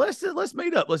 let's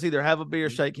meet up. Let's either have a beer,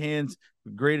 shake hands,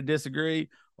 agree to disagree,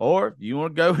 or you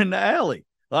want to go in the alley.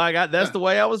 Like, that's the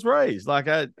way I was raised. Like,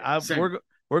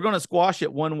 we're going to squash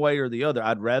it one way or the other.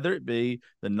 I'd rather it be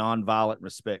the nonviolent,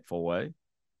 respectful way.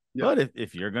 Yeah. But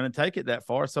if you're going to take it that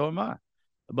far, so am I.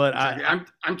 But exactly.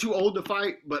 I'm too old to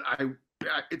fight, but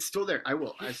it's still there. I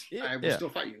will. I will still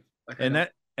fight you. Like,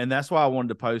 and that's why I wanted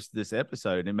to post this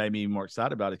episode, and it made me more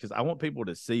excited about it, because I want people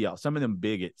to see y'all. Some of them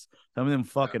bigots, some of them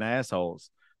fucking assholes.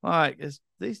 Like,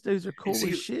 these dudes are cool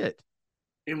as shit.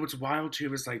 And what's wild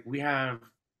too is like we have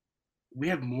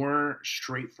more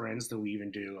straight friends than we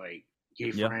even do like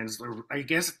gay friends. Or I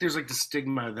guess there's like the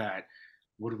stigma that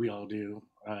what do we all do?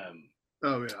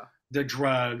 Oh yeah, the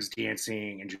drugs,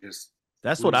 dancing, and just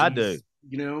that's what I do.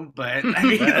 You know, but I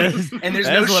mean, and there's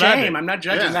no shame. I'm not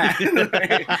judging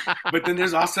that. But then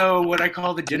there's also what I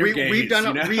call the dinner games. We've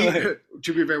done to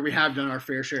be fair, we have done our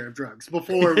fair share of drugs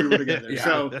before we were together. Yeah.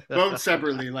 So both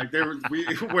separately, like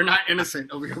we're not innocent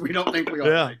over here. We don't think we are.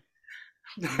 Yeah.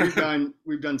 Like,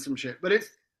 we've done some shit, but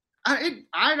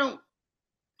I don't.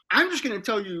 I'm just gonna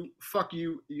tell you, fuck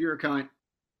you, you're a cunt,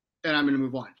 and I'm gonna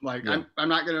move on. Like I'm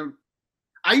not gonna.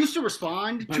 I used to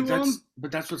respond to them.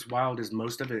 But that's what's wild is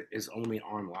most of it is only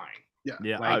online. Yeah.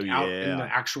 Yeah. Like out in the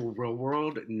actual real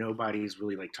world, nobody's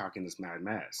really like talking this mad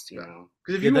mess, you know?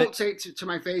 Because if you won't say it to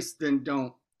my face, then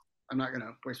don't. I'm not going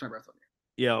to waste my breath on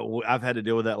you. Yeah. I've had to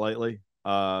deal with that lately.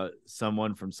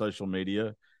 Someone from social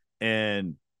media,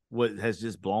 and what has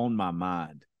just blown my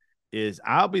mind is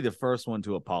I'll be the first one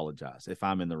to apologize if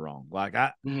I'm in the wrong. Like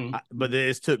but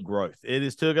it's took growth. It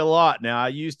has took a lot. Now, I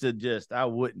used to I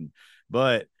wouldn't,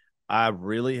 but I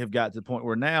really have got to the point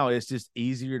where now it's just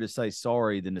easier to say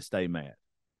sorry than to stay mad.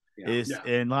 Yeah.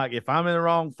 And like, if I'm in the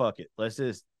wrong, fuck it. Let's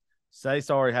just say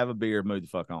sorry, have a beer, move the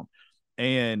fuck on.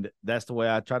 And that's the way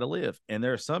I try to live. And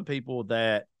there are some people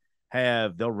that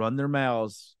they'll run their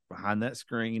mouths behind that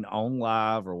screen on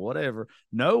live or whatever,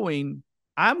 knowing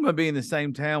I'm going to be in the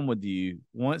same town with you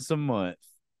once a month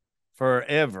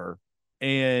forever.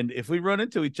 And if we run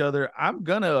into each other, I'm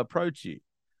going to approach you.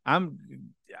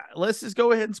 Let's just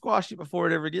go ahead and squash it before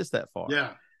it ever gets that far.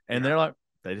 Yeah. And they're like,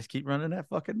 they just keep running that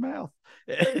fucking mouth.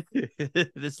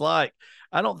 It's like,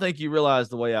 I don't think you realize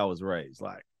the way I was raised.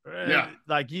 Like,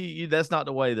 like you, that's not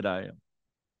the way that I am.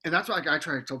 And that's why I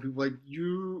try to tell people, like,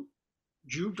 you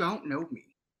don't know me.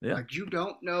 Yeah. Like, you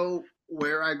don't know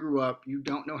where I grew up. You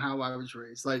don't know how I was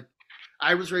raised. Like,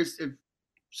 I was raised, if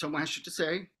someone has shit to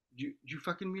say, you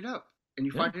fucking meet up and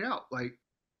you find it out. Like,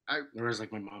 whereas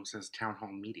like my mom says town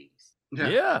hall meetings.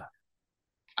 Yeah.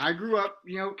 I grew up,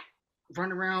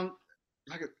 running around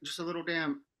like just a little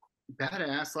damn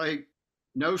badass, like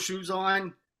no shoes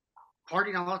on,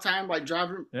 partying all the time, like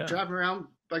driving around,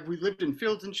 like we lived in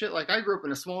fields and shit. Like I grew up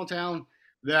in a small town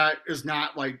that is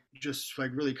not like just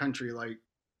like really country. Like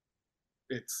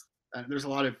it's there's a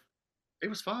lot of. It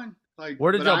was fun. Like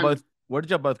Where did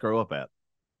y'all both grow up at?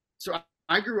 So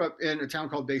I grew up in a town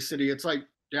called Bay City. It's like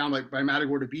down like by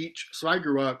Matagorda Beach. So I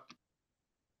grew up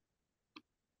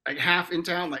like half in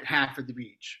town, like half at the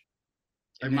beach.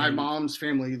 Like my mom's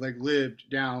family like lived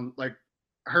down, like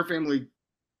her family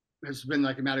has been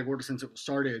like in Matagorda since it was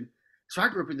started. So I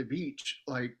grew up at the beach,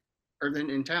 like, or then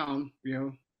in town,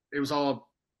 it was all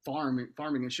farming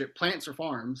and shit. Plants or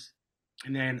farms.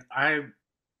 And then I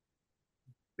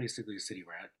basically a city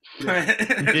rat.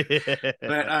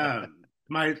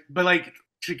 But like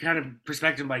to kind of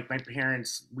perspective, like my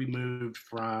parents, we moved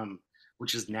from,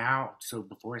 which is now, so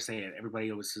before I say it, everybody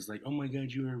always says like, oh my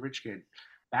God, you were a rich kid.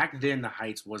 Back then, the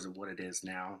Heights wasn't what it is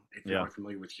now, if you're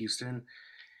familiar with Houston.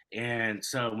 And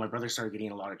so my brother started getting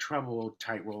in a lot of trouble,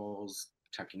 tight rolls,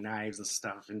 tucking knives and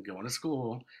stuff, and going to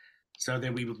school. So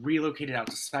then we relocated out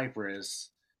to Cypress.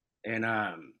 And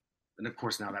of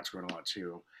course, now that's grown a lot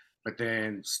too. But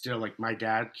then still, like, my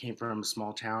dad came from a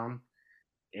small town,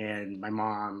 and my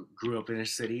mom grew up in a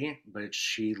city, but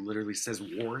she literally says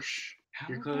 "Warsh"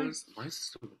 your clothes.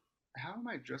 How am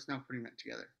I just now putting that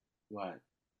together? What?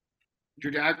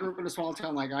 Your dad grew up in a small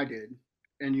town like I did,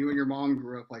 and you and your mom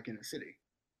grew up like in a city.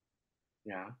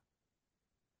 Yeah.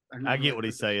 I get what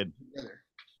he's saying.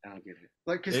 I don't get it.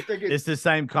 Like, cause it's the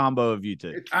same combo of you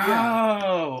two.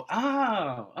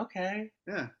 Oh, okay.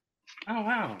 Yeah. Oh,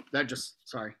 wow. That just,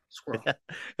 sorry, squirrel.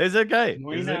 It's okay.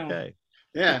 It's okay.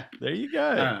 Yeah. There you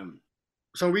go.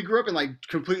 So we grew up in like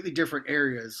completely different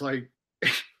areas. Like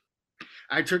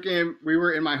we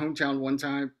were in my hometown one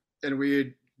time, and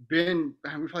we'd probably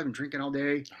been drinking all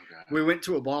day. Oh, we went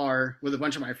to a bar with a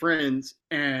bunch of my friends,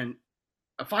 and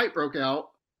a fight broke out.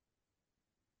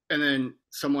 And then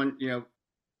someone,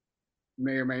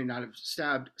 may or may not have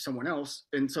stabbed someone else.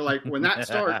 And so like when that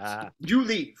starts, you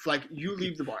leave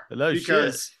the bar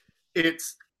because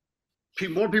it's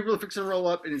more people are fixing to roll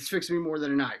up, and it's fixing me more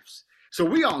than a knives. So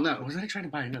we all know. Wasn't I trying to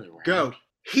buy another round? Go.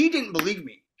 He didn't believe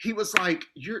me. He was like,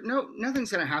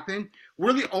 nothing's going to happen.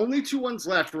 We're the only two ones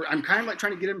left. I'm kind of like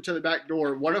trying to get him to the back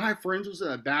door. One of my friends was in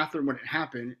the bathroom when it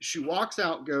happened. She walks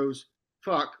out, goes,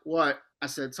 fuck, what? I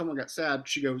said, someone got stabbed.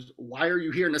 She goes, why are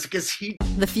you here? And it's because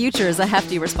The future is a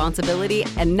hefty responsibility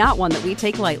and not one that we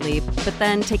take lightly. But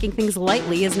then taking things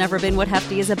lightly has never been what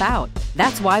Hefty is about.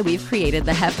 That's why we've created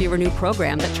the Hefty Renew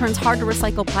program that turns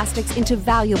hard-to-recycle plastics into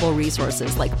valuable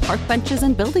resources like park benches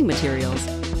and building materials.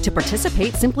 To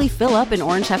participate, simply fill up an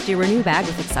orange Hefty Renew bag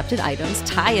with accepted items,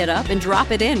 tie it up, and drop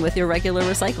it in with your regular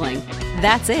recycling.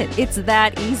 That's it. It's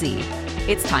that easy.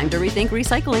 It's time to rethink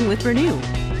recycling with Renew.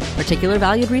 Particular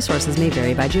valued resources may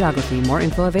vary by geography. More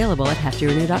info available at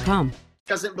heftyrenew.com.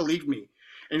 Doesn't believe me.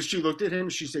 And she looked at him.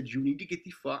 She said, you need to get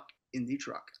the fuck in the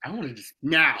truck. I wanted to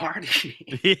now.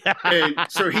 Party. Yeah. And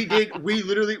so he did. We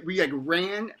like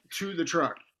ran to the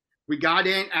truck. We got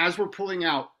in. As we're pulling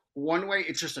out, one way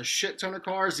it's just a shit ton of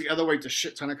cars. The other way it's a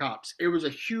shit ton of cops. It was a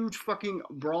huge fucking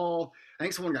brawl. I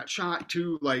think someone got shot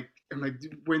too. Like, and like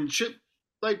when shit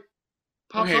like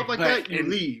pops up like that, you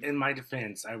leave. In my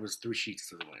defense, I was 3 sheets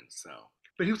to the wind, so.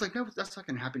 But he was like, no, that's not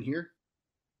going to happen here.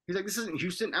 He's like, this isn't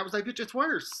Houston. I was like, bitch, it's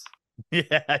worse.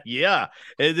 Yeah.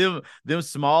 And them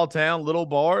small town little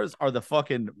bars are the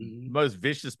fucking most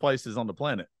vicious places on the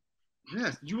planet.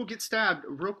 Yes, you will get stabbed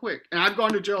real quick. And I've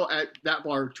gone to jail at that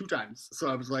bar 2 times. So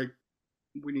I was like,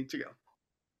 we need to go.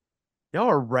 Y'all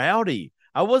are rowdy.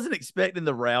 I wasn't expecting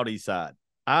the rowdy side.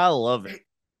 I love it.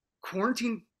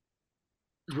 Quarantine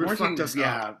fucked us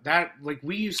up. That like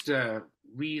we used to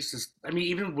I mean,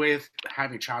 even with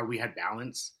having a child, we had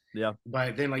balance. Yeah.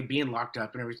 But then like being locked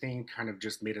up and everything kind of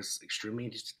just made us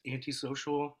extremely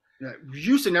antisocial. Yeah.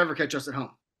 You used to never catch us at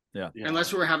home. Yeah.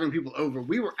 Unless we were having people over.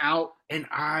 We were out. And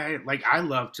I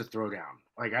love to throw down.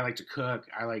 Like I like to cook.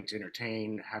 I like to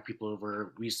entertain, have people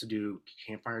over. We used to do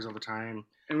campfires all the time.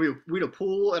 And we had a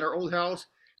pool at our old house.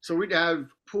 So we'd have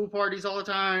pool parties all the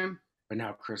time. But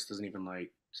now Chris doesn't even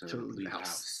like to leave the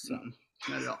house. So.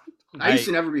 Not at all. I used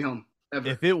to never be home. Ever.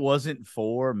 If it wasn't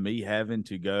for me having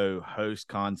to go host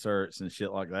concerts and shit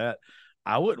like that,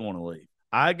 I wouldn't want to leave.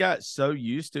 I got so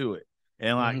used to it.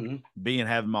 And like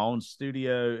having my own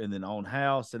studio and then own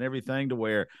house and everything to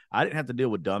where I didn't have to deal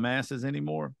with dumbasses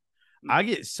anymore. I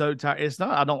get so tired. It's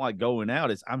not I don't like going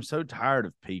out. I'm so tired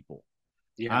of people.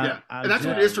 Yeah. And that's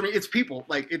what it is for me. It's people.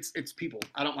 Like it's people.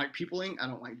 I don't like peopling. I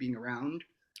don't like being around.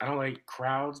 I don't like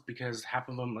crowds because half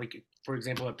of them, like for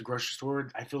example, at the grocery store,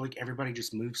 I feel like everybody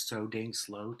just moves so dang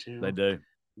slow too. They do.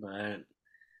 But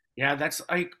yeah, that's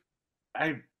like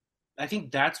I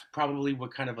think that's probably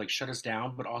what kind of like shut us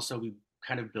down. But also we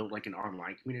kind of built like an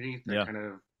online community that kind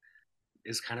of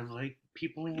is kind of like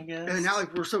peopling, I guess. And now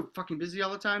like we're so fucking busy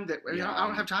all the time that I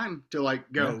don't have time to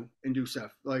like go and do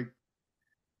stuff. Like,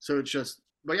 so it's just.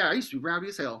 But yeah, I used to be rowdy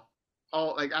as hell.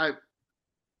 All like I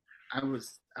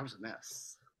was a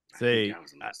mess. See,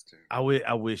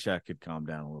 I wish I could calm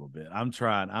down a little bit. I'm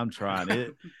trying.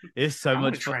 It's so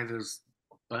much fun. Try those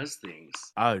buzz things.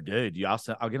 Oh, dude, I'll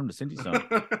get them to send you some.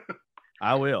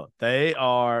 I will. They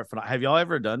are. Have y'all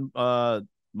ever done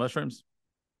mushrooms?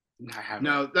 I haven't.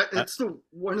 No, that's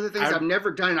one of the things I've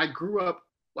never done. I grew up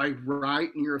like right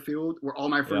near a field where all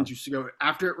my friends used to go.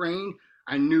 After it rained,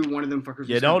 I knew one of them fuckers.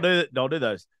 Yeah, don't do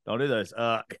those.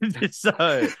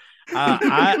 So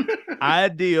I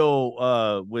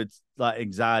deal with like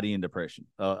anxiety and depression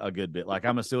a good bit. Like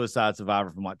I'm a suicide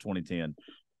survivor from like 2010,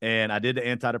 and I did the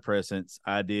antidepressants.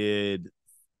 I did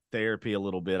therapy a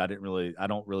little bit. I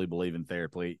don't really believe in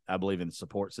therapy. I believe in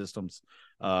support systems.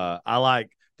 I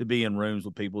like to be in rooms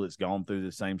with people that's gone through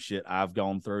the same shit I've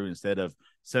gone through instead of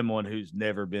someone who's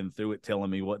never been through it telling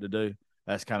me what to do.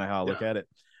 That's kind of how I look at it.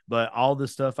 But all the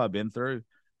stuff I've been through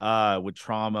with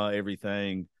trauma,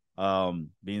 everything,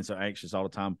 being so anxious all the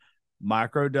time,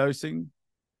 microdosing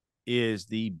is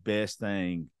the best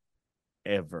thing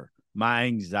ever. My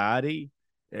anxiety,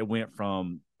 it went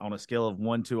from on a scale of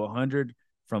 1 to 100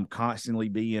 from constantly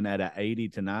being at a 80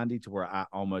 to 90 to where I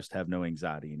almost have no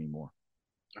anxiety anymore.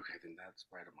 Okay, then that's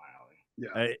right up my alley.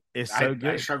 Yeah, it's so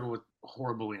good. I struggle with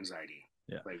horrible anxiety.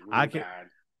 Yeah, like really bad.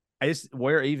 It's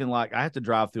where even like I have to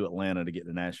drive through Atlanta to get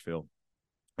to Nashville,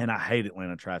 and I hate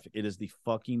Atlanta traffic. It is the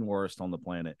fucking worst on the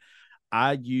planet.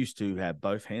 I used to have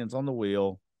both hands on the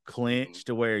wheel, clenched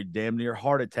to where damn near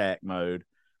heart attack mode.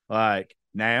 Like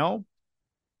now,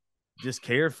 just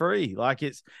carefree. Like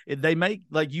they make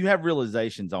like you have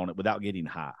realizations on it without getting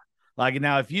high. Like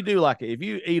now, if you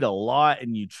eat a lot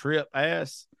and you trip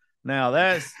ass, now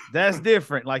that's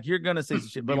different. Like you're gonna see some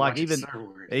shit. But like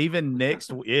even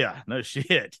next, no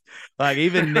shit. Like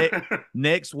even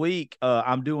next week,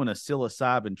 I'm doing a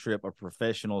psilocybin trip, a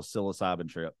professional psilocybin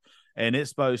trip, and it's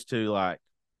supposed to like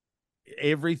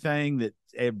everything that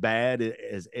bad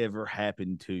has ever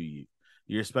happened to you.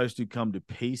 You're supposed to come to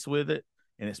peace with it,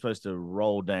 and it's supposed to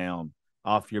roll down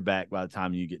off your back by the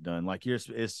time you get done. Like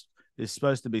it's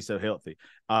supposed to be so healthy.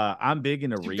 I'm big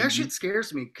into reading. That shit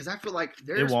scares me because I feel like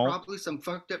there's probably some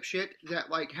fucked up shit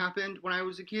that like happened when I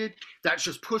was a kid that's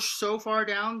just pushed so far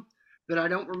down that I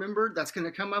don't remember that's going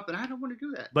to come up, and I don't want to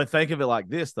do that. But think of it like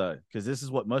this, though, because this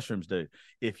is what mushrooms do.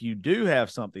 If you do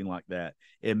have something like that,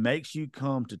 it makes you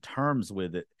come to terms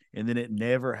with it, and then it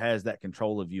never has that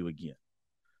control of you again.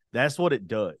 That's what it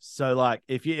does. So, like,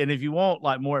 if you want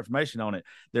like more information on it,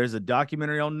 there's a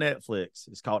documentary on Netflix.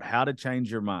 It's called How to Change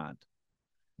Your Mind.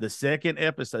 The second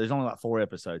episode, there's only like 4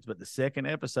 episodes, but the second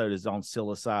episode is on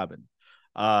psilocybin.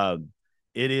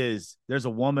 There's a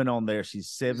woman on there. She's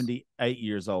 78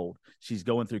 years old. She's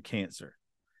going through cancer,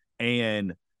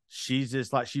 and she's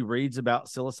just like, she reads about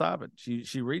psilocybin.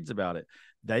 She reads about it.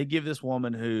 They give this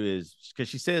woman because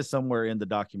she says somewhere in the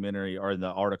documentary or in the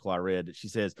article I read that she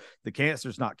says the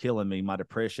cancer's not killing me. My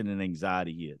depression and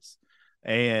anxiety is.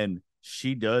 And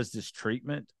she does this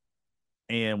treatment.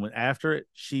 And after it,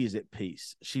 she's at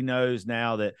peace. She knows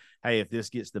now that, hey, if this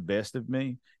gets the best of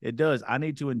me, it does. I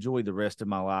need to enjoy the rest of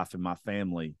my life and my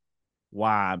family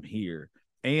while I'm here.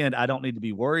 And I don't need to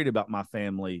be worried about my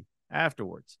family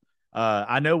afterwards.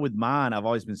 I know with mine, I've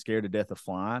always been scared to death of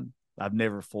flying. I've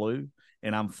never flew,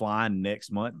 and I'm flying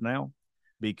next month now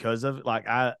because of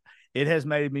it. It has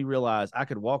made me realize I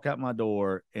could walk out my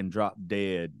door and drop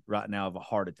dead right now of a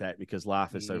heart attack because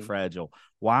life is so fragile.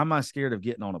 Why am I scared of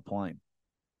getting on a plane?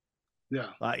 Yeah.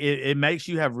 Like it makes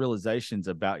you have realizations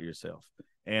about yourself.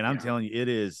 And I'm telling you, it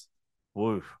is,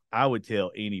 I would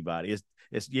tell anybody.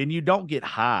 It's and you don't get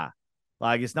high.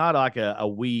 Like it's not like a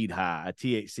weed high, a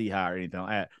THC high or anything like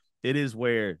that. It is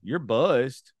where you're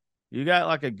buzzed. You got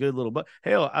like a good little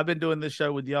hell, I've been doing this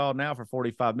show with y'all now for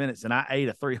 45 minutes, and I ate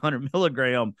a 300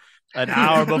 milligram an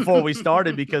hour before we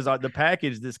started because the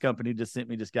package this company just sent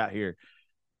me just got here.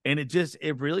 And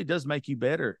it really does make you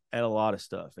better at a lot of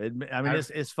stuff.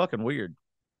 It's fucking weird.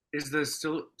 Is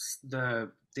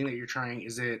the thing that you're trying,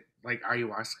 is it like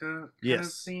ayahuasca?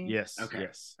 Yes. Thing? Yes. Okay.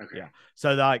 Yes. Okay. Yeah.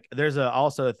 So like there's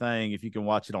also a thing, if you can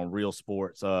watch it on Real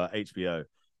Sports, HBO.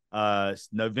 It's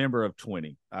November of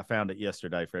 2020. I found it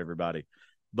yesterday for everybody.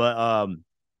 But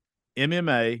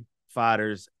MMA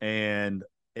fighters and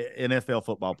NFL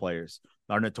football players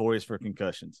are notorious for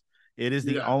concussions. It is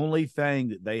the only thing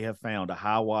that they have found, a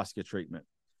ayahuasca treatment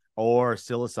or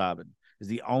psilocybin is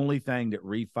the only thing that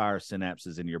refires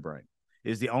synapses in your brain.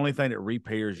 Is the only thing that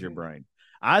repairs your brain.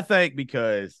 I think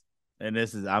because, and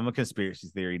I'm a conspiracy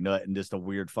theory nut and just a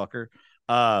weird fucker.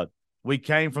 We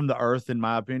came from the earth, in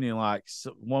my opinion, like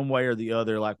one way or the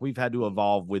other, like we've had to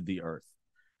evolve with the earth.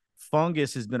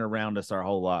 Fungus has been around us our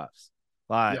whole lives.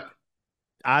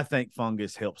 I think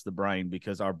fungus helps the brain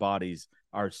because our bodies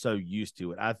are so used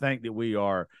to it. I think that we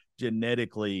are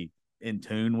genetically in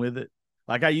tune with it.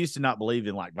 Like I used to not believe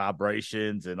in like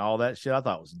vibrations and all that shit. I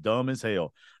thought it was dumb as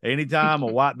hell. Anytime a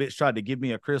white bitch tried to give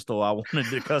me a crystal, I wanted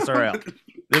to cuss her out.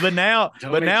 But now it's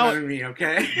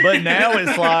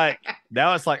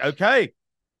like, okay,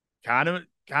 kind of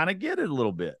get it a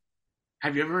little bit.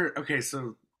 Have you ever,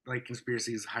 so like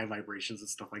conspiracies, high vibrations and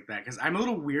stuff like that? Because I'm a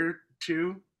little weird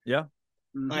too. Yeah.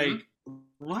 Like,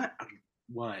 what?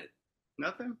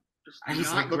 Nothing. Just I'm just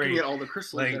not like looking great. at all the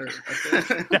crystals Like,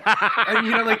 that are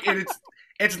and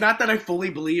it's not that I fully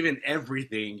believe in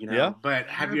everything, Yeah. But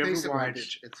have you ever watched?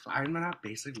 Bitch. It's fine. I'm not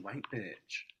basic white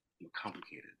bitch. I'm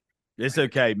complicated. It's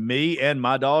okay. Me and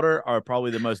my daughter are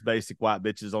probably the most basic white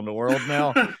bitches on the world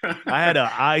now. I had an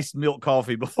iced milk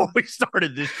coffee before we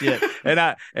started this shit. And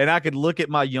I could look at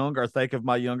my younger, think of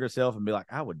my younger self and be like,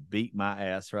 I would beat my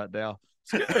ass right now.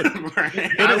 It's good. Right.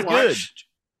 It is good.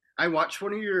 I watched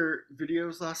one of your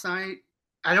videos last night.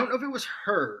 I don't know if it was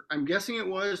her. I'm guessing it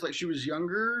was. Like she was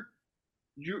younger.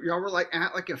 Y'all were like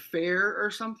at like a fair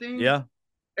or something. Yeah.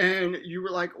 And you were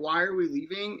like, "Why are we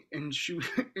leaving?" And she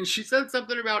said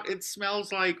something about it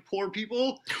smells like poor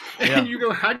people. And you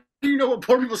go, "How do you know what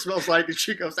poor people smells like?" And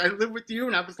she goes, "I live with you."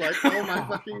 And I was like, "Oh my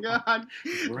fucking god,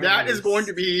 that is going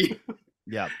to be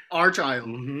our child."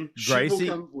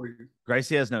 Mm-hmm.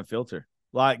 Gracie has no filter.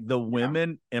 Like the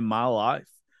women in my life,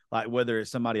 like whether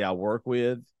it's somebody I work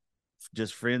with,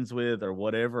 just friends with, or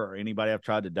whatever, or anybody I've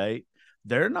tried to date,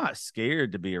 they're not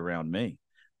scared to be around me.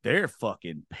 They're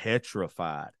fucking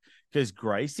petrified because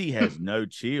Gracie has no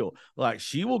chill. Like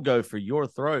she will go for your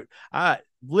throat. I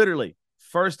literally,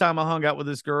 first time I hung out with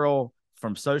this girl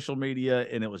from social media,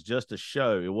 and it was just a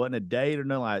show. It wasn't a date or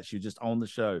nothing like that. She was just on the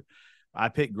show. I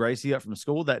picked Gracie up from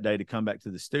school that day to come back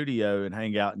to the studio and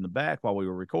hang out in the back while we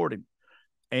were recording.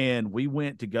 And we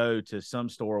went to go to some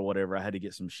store or whatever. I had to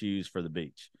get some shoes for the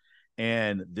beach.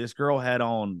 And this girl had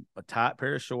on a tight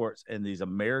pair of shorts and these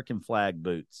American flag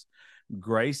boots.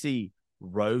 Gracie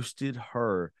roasted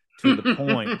her to the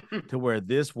point to where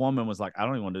this woman was like, I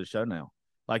don't even want to do the show now.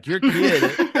 Like your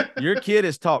kid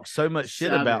has talked so much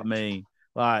shit about me.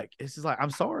 Like, it's just like,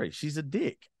 I'm sorry. She's a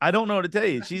dick. I don't know what to tell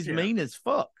you. She's mean as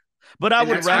fuck. But I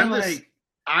would rather.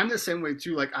 I'm the same way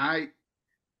too. Like I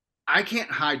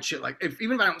can't hide shit. Like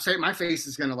even if I don't say it, my face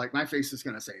is gonna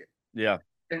say it. Yeah.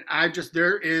 And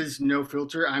there is no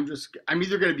filter. I'm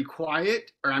either gonna be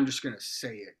quiet or I'm just gonna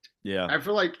say it. Yeah. I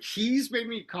feel like he's made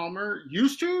me calmer.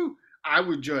 Used to, I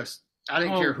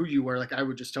didn't care who you were. Like I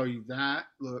would just tell you that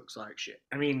looks like shit.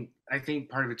 I mean, I think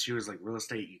part of it too is like real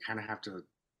estate. You kind of have to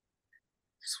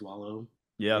swallow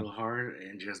real hard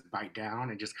and just bite down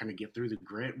and just kind of get through the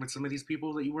grit with some of these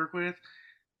people that you work with.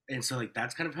 And so like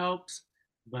that's kind of helps.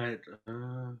 But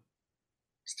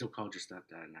still called your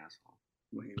stepdad an asshole.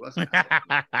 Well, he wasn't.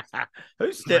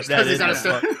 Who's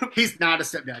stepdad? He's not a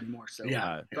stepdad anymore. So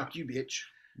fuck you, bitch.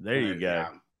 There you go. Yeah.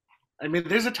 I mean,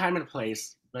 there's a time and a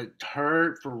place, but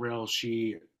her for real,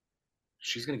 she's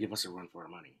gonna give us a run for our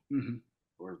money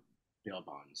or bail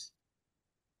bonds.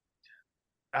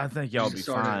 I think y'all be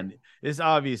fine. It's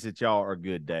obvious that y'all are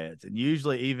good dads, and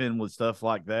usually, even with stuff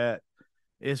like that,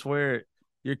 it's where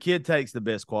your kid takes the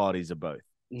best qualities of both.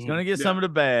 It's going to get some of the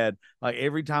bad. Like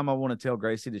every time I want to tell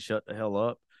Gracie to shut the hell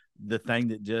up, the thing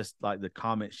that just like the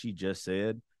comment she just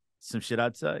said, some shit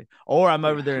I'd say, or I'm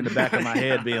over there in the back of my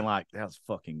head being like, that was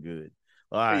fucking good.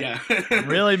 Like, I'm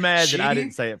really mad that I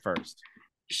didn't say it first.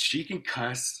 She can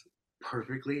cuss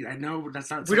perfectly. I know that's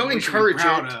not. We don't encourage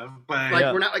it, but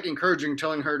like we're not like encouraging,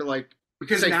 telling her to like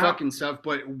say fucking stuff,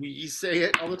 but we say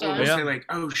it all the time. We'll say like,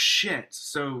 "Oh shit!"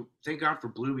 So thank God for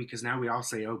Bluey, because now we all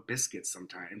say, "Oh biscuits"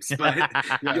 sometimes. But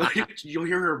you'll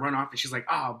hear her run off, and she's like,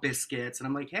 "Oh biscuits," and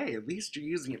I'm like, "Hey, at least you're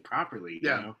using it properly." You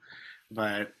know?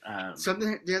 But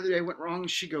something the other day went wrong.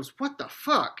 She goes, "What the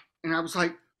fuck?" And I was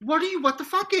like, "What the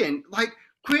fuck in? Like,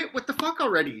 quit! What the fuck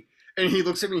already?" And he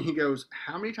looks at me and he goes,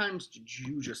 "How many times did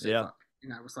you just say fuck?"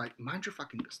 And I was like, "Mind your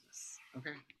fucking business,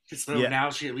 okay?" So now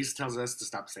she at least tells us to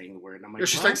stop saying the word. And I'm like,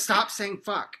 she's like, "Stop saying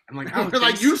fuck." I'm like, "Oh,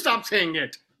 like you stop saying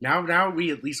it." Now we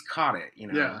at least caught it, you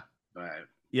know. Yeah.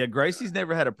 But Gracie's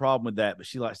never had a problem with that, but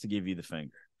she likes to give you the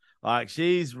finger. Like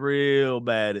she's real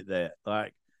bad at that.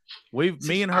 Like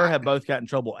Me and her have both got in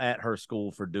trouble at her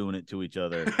school for doing it to each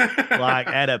other, like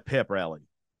at a pep rally.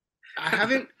 I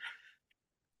haven't.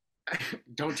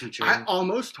 Don't teach her. I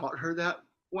almost taught her that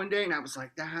one day, and I was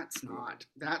like, that's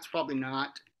probably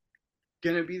not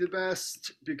gonna be the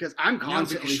best, because I'm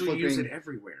constantly she'll flipping. use it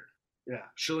everywhere. Yeah,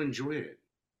 she'll enjoy it.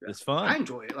 It's fun. I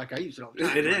enjoy it. Like I use it all the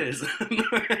time. It is.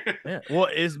 Yeah. Well,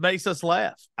 it makes us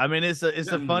laugh. I mean, it's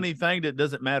a funny thing that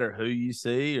doesn't matter who you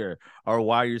see or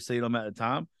why you're seeing them at the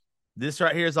time. This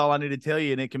right here is all I need to tell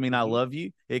you, and it can mean I love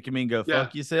you. It can mean go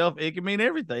fuck yourself. It can mean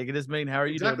everything. It can just mean how are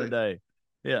you doing today?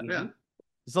 Yeah. Yeah.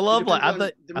 It's a love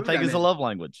language. I think it's a love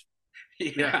language.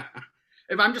 Yeah.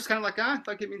 If I'm just kind of like,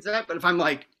 like it means that, but if I'm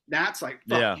like, that's like,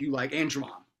 fuck you, like, and your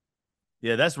mom.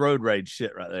 Yeah, that's road rage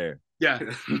shit right there. Yeah.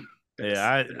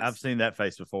 Yeah, I've seen that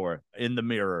face before in the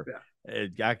mirror.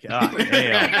 Yeah.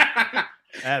 Damn.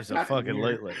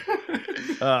 Absolutely.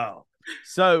 Oh,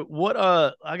 so what?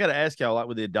 I got to ask y'all, like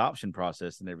with the adoption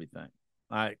process and everything,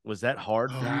 like, was that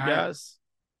hard for you guys?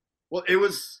 Well, it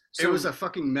was a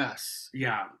fucking mess.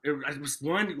 Yeah, it was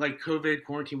one, like COVID,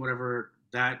 quarantine, whatever,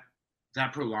 that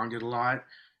prolonged it a lot,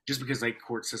 just because like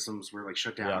court systems were like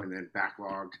shut down and then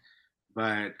backlogged.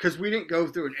 But because we didn't go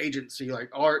through an agency, like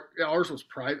ours was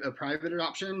a private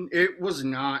adoption. It was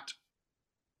not.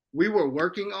 We were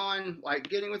working on like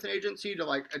getting with an agency to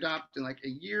like adopt in like a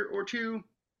year or two.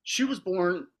 She was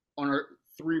born on our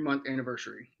 3-month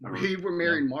anniversary. We were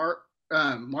married March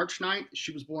 9th.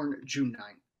 She was born June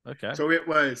 9th. Okay. So it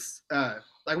was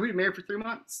like we were married for 3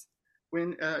 months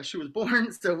when she was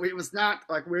born. So it was not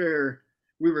like where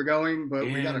we were going, but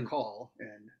we got a call.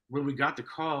 And when we got the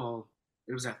call,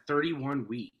 it was at 31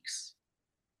 weeks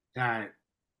that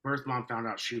birth mom found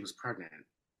out she was pregnant.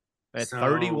 At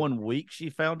 31 weeks, she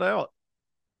found out?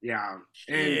 Yeah.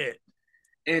 Shit.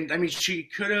 And I mean, she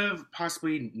could have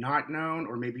possibly not known,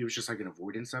 or maybe it was just like an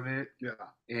avoidance of it. Yeah.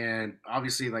 And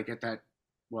obviously, like back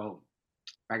in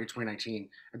 2019,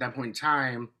 at that point in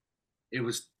time, it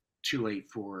was too late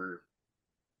for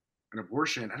an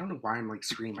abortion. I don't know why I'm like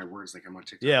screaming my words like I'm on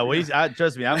TikTok. Yeah,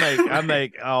 trust me, I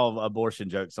make all abortion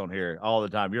jokes on here all the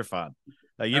time. You're fine.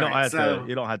 You don't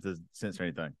have to censor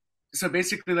anything. So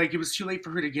basically, like, it was too late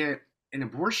for her to get an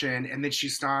abortion, and then she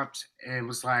stopped and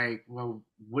was like, well,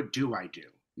 what do I do?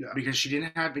 Yeah. Because she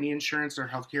didn't have any insurance or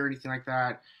healthcare or anything like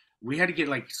that. We had to get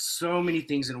like so many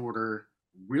things in order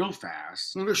real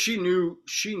fast. Because she knew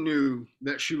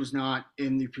that she was not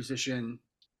in the position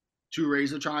to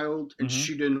raise a child, and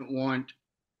she didn't want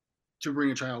to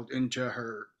bring a child into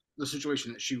the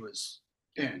situation that she was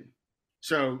in.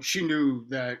 So she knew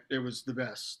that it was the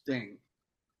best thing.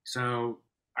 So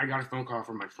I got a phone call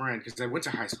from my friend, because I went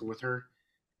to high school with her.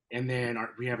 And then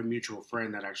we have a mutual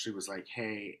friend that actually was like,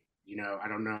 hey, I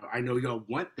don't know. I know y'all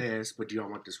want this, but do y'all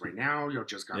want this right now? Y'all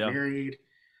just got married.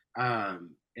 And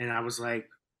I was like,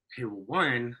 okay, well,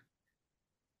 one,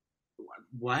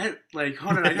 what? Like,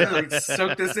 hold on, I gotta like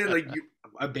soak this in. Like,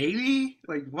 a baby?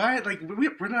 Like, what? Like, we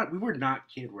were not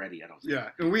kid ready. I don't think. Yeah,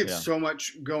 and we had so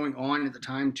much going on at the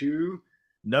time too.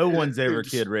 No one's ever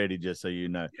kid ready, just so you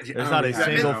know. There's not a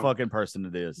single fucking person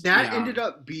that is. That ended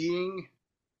up being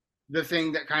the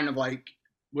thing that kind of like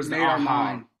was made our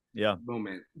mind. Yeah.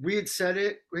 Moment. We had said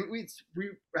it. We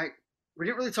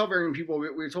didn't really tell very many people.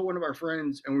 We told one of our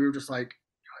friends, and we were just like,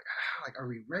 are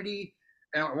we ready?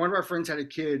 And one of our friends had a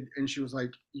kid, and she was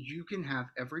like, you can have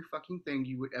every fucking thing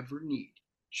you would ever need.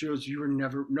 She goes,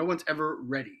 no one's ever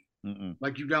ready. Mm-mm.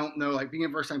 Like, you don't know, like being a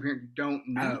first time parent, you don't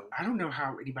know. I don't know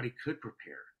how anybody could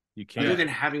prepare. You can't. Other than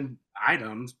having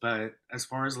items, but as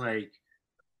far as like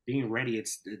being ready,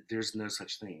 there's no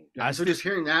such thing. Yeah, so just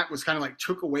hearing that was kind of like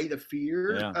took away the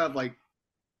fear of like,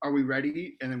 are we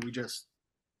ready? And then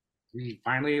we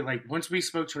finally, like, once we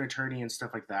spoke to an attorney and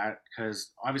stuff like that,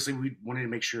 because obviously we wanted to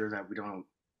make sure that we don't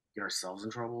get ourselves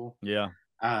in trouble. Yeah.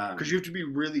 Because you have to be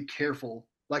really careful.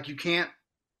 Like, you can't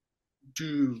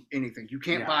do anything. You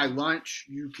can't buy lunch.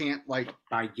 You can't like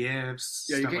buy gifts.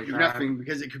 Yeah, you can't do nothing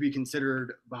because it could be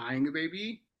considered buying a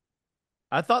baby.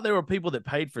 I thought there were people that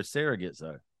paid for surrogates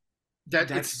though.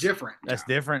 That's different. That's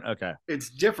different. Okay. It's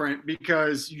different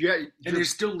because and there's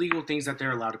still legal things that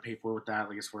they're allowed to pay for with that,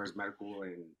 like as far as medical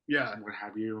and what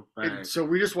have you. But so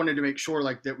we just wanted to make sure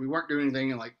like that we weren't doing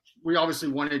anything, and like we obviously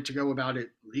wanted to go about it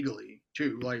legally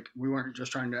too. Like we weren't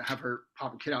just trying to have her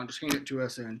pop a kid out and just hand it to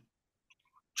us and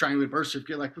trying with birth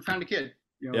certificate. Like we found a kid,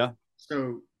 Yeah.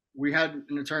 So we had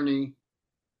an attorney,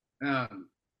 and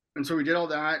so we did all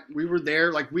that. We were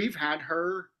there. Like we've had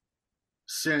her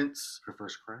since her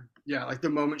first cry. Yeah, like the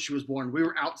moment she was born. We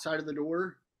were outside of the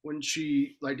door when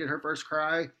she like did her first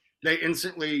cry. They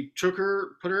instantly took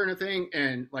her, put her in a thing,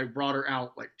 and like brought her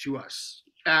out like to us.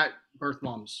 at birth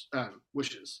mom's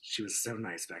wishes. She was so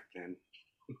nice back then.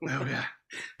 Oh yeah.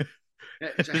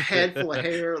 It's a head full of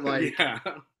hair, like yeah.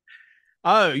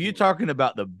 Oh, you talking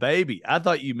about the baby? I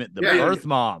thought you meant the Yeah. birth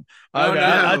mom. Oh, Okay,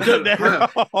 no. I took that Yeah.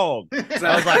 wrong. when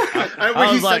I was like,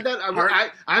 he was like, said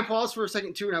that, I paused for a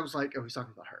second too, and I was like, oh, he's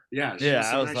talking about her. Yeah. She Yeah, was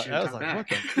so I was nice, like- she I was got like,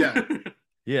 back. what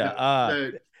Yeah. yeah.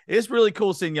 It's really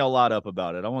cool seeing y'all light up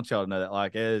about it. I want y'all to know that.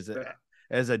 Like as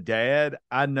a dad,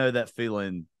 I know that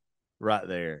feeling right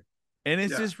there, and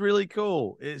it's just really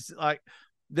cool. It's like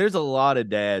there's a lot of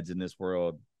dads in this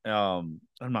world. I'm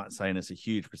not saying it's a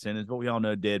huge percentage, but we all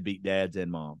know deadbeat dads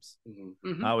and moms.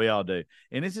 Mhm. We all do,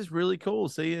 and it's just really cool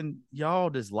seeing y'all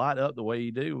just light up the way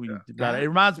you do. When you, Yeah. it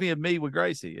reminds me of me with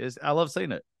Gracie. I love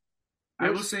seeing it.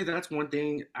 I will say that's one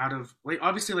thing out of like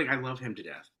obviously like I love him to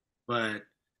death, but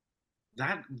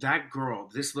that girl,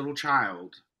 this little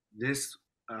child, this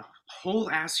whole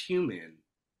ass human,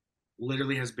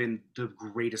 literally has been the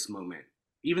greatest moment.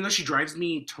 Even though she drives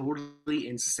me totally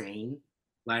insane,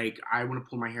 like I want to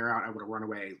pull my hair out, I want to run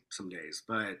away some days,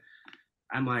 but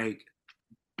I'm like,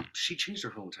 she changed her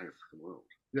whole entire fucking world.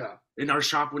 Yeah. And our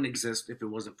shop wouldn't exist if it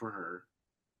wasn't for her.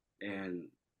 And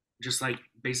just like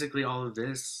basically all of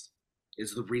this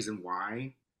is the reason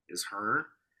why is her.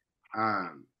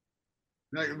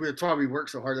 That's why we work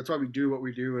so hard. That's why we do what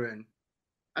we do, and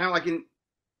I don't like in.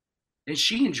 And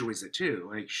she enjoys it too.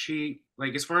 Like she,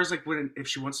 like as far as like when if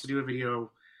she wants to do a video,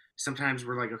 sometimes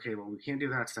we're like, okay, well we can't do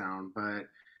that sound, but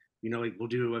you know, like we'll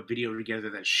do a video together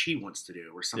that she wants to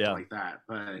do or something like that.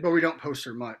 But we don't post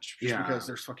her much just because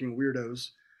there's fucking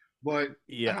weirdos. But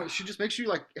yeah, she just makes you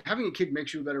like having a kid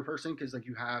makes you a better person because like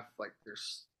you have like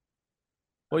there's.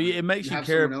 Well, it makes you have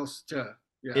care. Someone else to.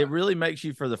 Yeah. It really makes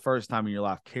you, for the first time in your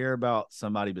life, care about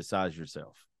somebody besides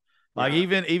yourself. Like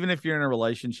even if you're in a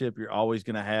relationship, you're always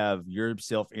going to have your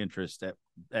self-interest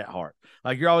at heart.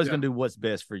 Like you're always going to do what's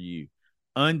best for you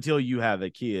until you have a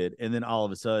kid. And then all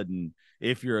of a sudden,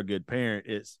 if you're a good parent,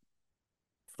 it's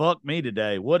fuck me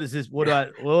today. What is this? What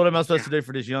am I supposed to do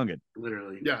for this youngin?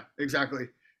 Literally. Yeah, exactly.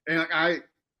 And like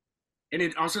and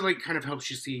it also like kind of helps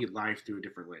you see life through a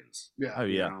different lens. Yeah. Oh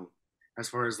yeah. You know, as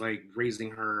far as like raising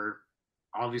her,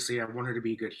 obviously I want her to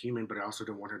be a good human, but I also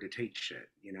don't want her to take shit,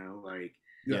 you know, like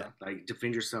like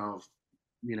defend yourself,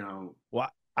 you know. Well,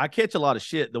 I catch a lot of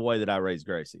shit the way that I raise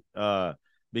Gracie.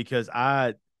 Because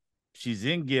she's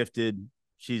in gifted,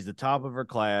 she's the top of her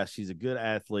class, she's a good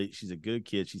athlete, she's a good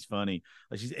kid, she's funny.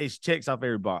 Like she checks off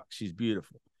every box, she's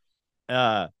beautiful.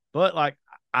 But like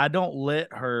I don't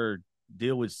let her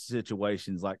deal with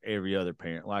situations like every other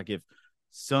parent. Like if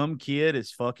some kid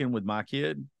is fucking with my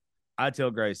kid, I tell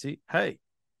Gracie, hey,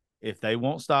 if they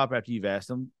won't stop after you've asked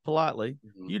them politely,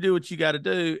 you do what you got to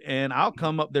do, and I'll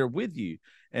come up there with you.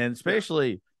 And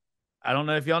especially, I don't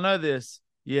know if y'all know this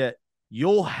yet,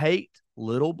 you'll hate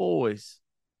little boys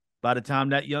by the time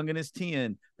that youngin is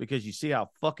 10 because you see how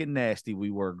fucking nasty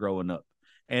we were growing up.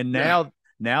 And now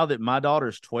that my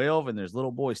daughter's 12 and there's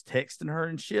little boys texting her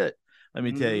and shit, let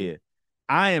me tell you,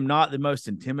 I am not the most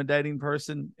intimidating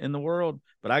person in the world,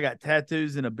 but I got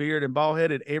tattoos and a beard and bald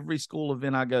headed every school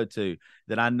event I go to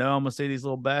that I know I'm going to see these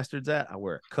little bastards at. I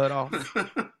wear a cutoff.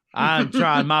 I'm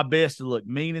trying my best to look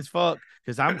mean as fuck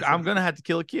because I'm going to have to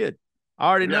kill a kid. I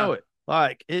already know it.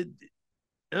 Like it,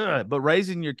 but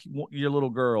raising your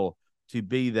little girl to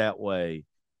be that way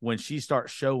when she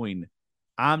starts showing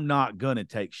I'm not going to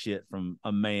take shit from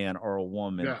a man or a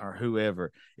woman or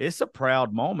whoever. It's a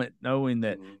proud moment knowing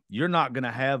that you're not going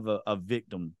to have a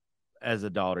victim as a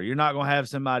daughter. You're not going to have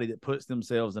somebody that puts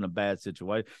themselves in a bad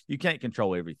situation. You can't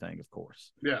control everything, of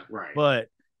course. Yeah. Right. But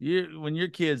when your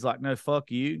kid's like, no, fuck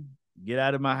you, get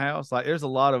out of my house. Like there's a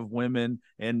lot of women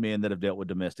and men that have dealt with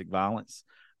domestic violence.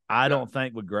 I don't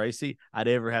think with Gracie I'd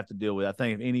ever have to deal with it. I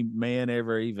think if any man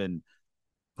ever even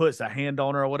puts a hand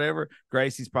on her or whatever,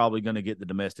 Gracie's probably going to get the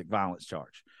domestic violence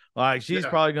charge. Like she's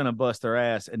probably going to bust her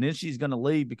ass, and then she's going to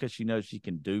leave because she knows she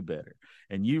can do better.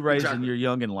 And you raising your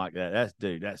youngin like that, that's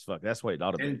the way it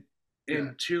ought to be.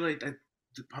 And too, like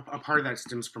a part of that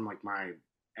stems from like my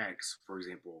ex, for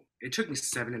example. It took me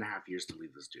 7.5 years to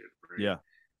leave this dude. Right? Yeah.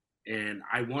 And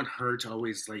I want her to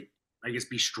always like, I guess,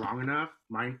 be strong enough,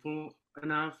 mindful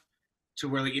enough to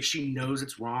where like if she knows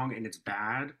it's wrong and it's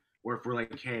bad, or if we're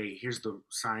like, hey, here's the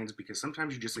signs, because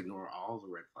sometimes you just ignore all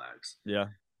the red flags. Yeah.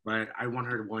 But I want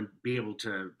her to be able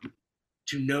to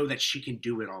know that she can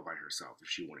do it all by herself if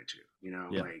she wanted to, you know?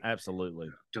 Yeah, like, absolutely.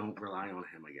 Don't rely on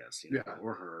him, I guess, you know,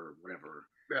 or her, or whatever.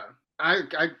 Yeah. I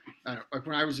don't know, like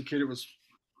when I was a kid, it was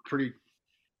pretty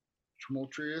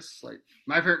tumultuous. Like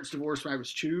my parents divorced when I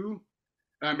was 2.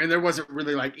 And there wasn't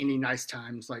really like any nice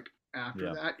times like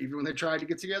after that, even when they tried to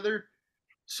get together.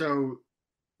 So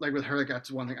like with her, like that's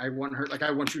one thing I want her. Like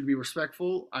I want you to be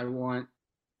respectful. I want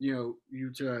you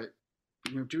to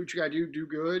do what you gotta do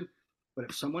good. But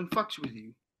if someone fucks with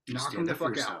you, knock them the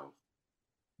fuck out.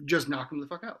 Just knock them the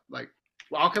fuck out. Like,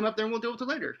 well, I'll come up there and we'll deal with it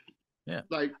later. Yeah.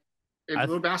 Like, if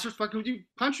little bastard's fucking with you,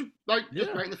 punch him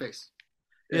just right in the face.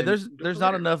 Yeah, there's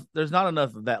not enough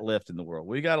of that left in the world.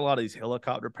 We got a lot of these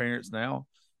helicopter parents now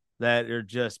that are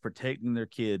just protecting their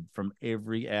kid from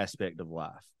every aspect of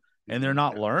life. And they're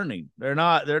not learning. They're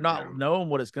not knowing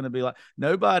what it's going to be like.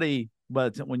 Nobody,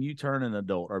 but when you turn an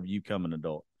adult or you become an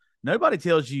adult, nobody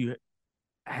tells you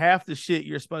half the shit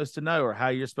you're supposed to know or how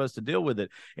you're supposed to deal with it.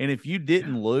 And if you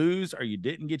didn't lose or you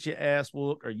didn't get your ass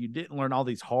whooped or you didn't learn all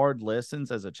these hard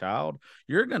lessons as a child,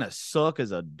 you're going to suck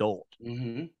as an adult.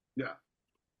 Mm-hmm. Yeah.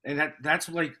 And that's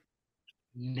like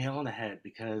nail on the head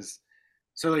because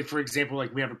so like, for example,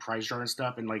 like we have a prize jar and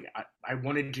stuff. And like, I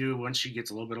want to do once she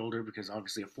gets a little bit older, because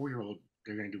obviously a 4-year-old,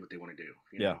 they're going to do what they want to do.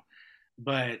 You know?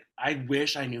 But I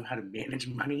wish I knew how to manage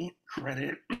money,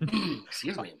 credit,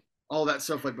 excuse me. All that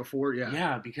stuff like before. Yeah.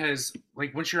 Yeah. Because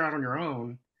like once you're out on your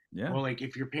own, yeah. Well, like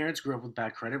if your parents grew up with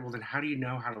bad credit, well then how do you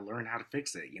know how to learn how to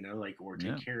fix it? You know, like, or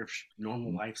take care of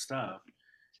normal life stuff.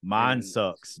 Mine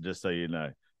sucks, just so you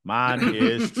know. Mine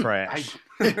is trash.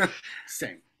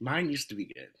 Same. Mine used to be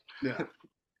good. Yeah.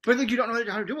 But like you don't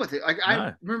know how to deal with it. Like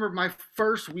I remember my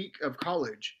first week of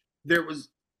college, there was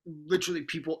literally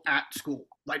people at school,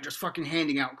 like just fucking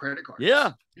handing out credit cards.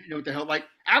 Yeah. You know what the hell? Like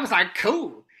I was like,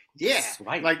 cool. Yeah.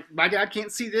 Swipe. Like my dad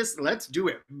can't see this. Let's do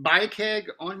it. Buy a keg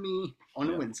on me on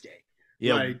a Wednesday.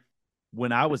 Yeah. Like,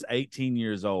 when I was 18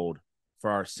 years old for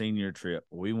our senior trip,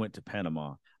 we went to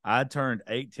Panama. I turned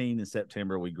 18 in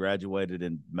September. We graduated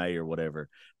in May or whatever.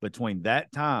 Between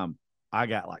that time, I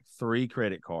got like 3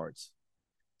 credit cards.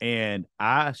 And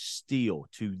I still,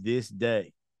 to this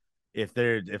day,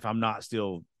 if I'm not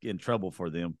still in trouble for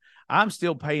them, I'm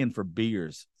still paying for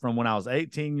beers from when I was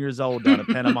 18 years old down in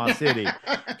Panama City,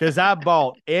 because I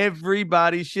bought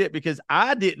everybody's shit because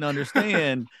I didn't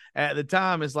understand at the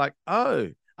time. It's like, oh,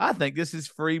 I think this is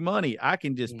free money. I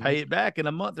can just pay it back in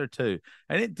a month or two.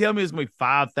 And it didn't tell me it was going to be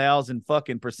 5,000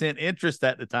 fucking % interest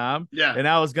at the time. Yeah. And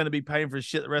I was going to be paying for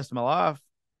shit the rest of my life.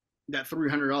 That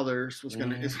 $300 was going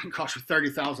to cost you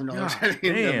 $30,000.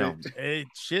 Damn.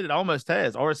 It almost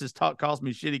has. Or it's just cost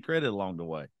me shitty credit along the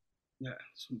way. Yeah.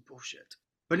 Some bullshit.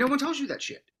 But no one tells you that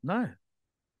shit. No.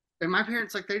 And my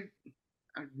parents, like, they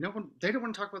don't want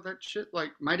to talk about that shit.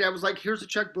 Like, my dad was like, here's a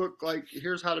checkbook. Like,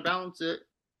 here's how to balance it.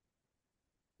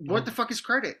 What the fuck is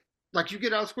credit? Like, you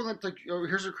get out of school and it's like, oh,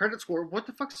 here's your credit score. What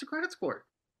the fuck is a credit score?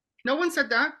 No one said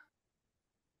that.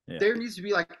 Yeah. There needs to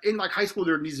be, like, in, like, high school,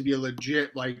 there needs to be a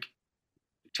legit, like,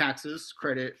 taxes,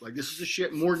 credit. Like, this is the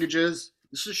shit, mortgages.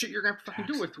 This is the shit you're going to fucking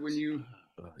deal with when you...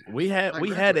 We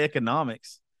had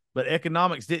economics, but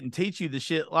economics didn't teach you the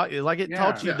shit like it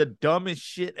taught you the dumbest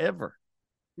shit ever.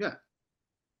 Yeah.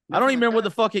 I don't even remember what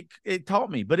the fuck it taught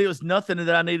me, but it was nothing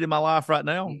that I need in my life right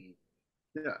now.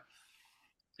 Yeah.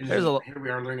 And here we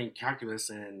are learning calculus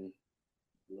and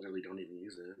literally don't even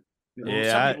use it.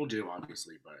 Well, some people do,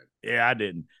 obviously, but yeah, I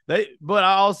didn't. But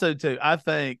I also too. I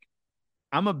think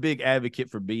I'm a big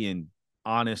advocate for being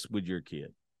honest with your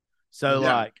kid. So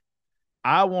like,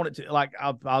 I want it to like.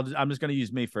 I'm just going to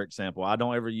use me for example. I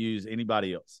don't ever use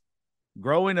anybody else.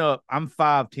 Growing up, I'm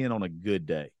 5'10" on a good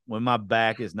day when my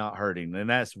back is not hurting, and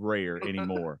that's rare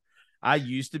anymore. I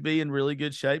used to be in really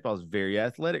good shape. I was very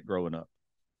athletic growing up,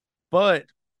 but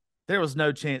there was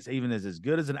no chance, even as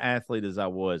good as an athlete as I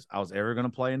was ever going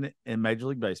to play in Major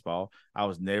League Baseball. I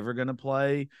was never going to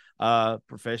play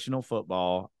professional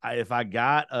football. If I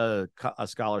got a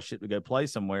scholarship to go play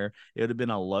somewhere, it would have been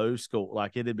a low school,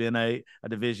 like it had been a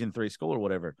Division III school or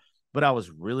whatever. But I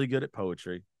was really good at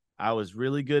poetry. I was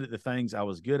really good at the things I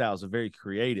was good at. I was very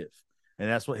creative. And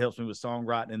that's what helps me with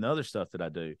songwriting and the other stuff that I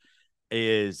do,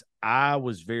 is I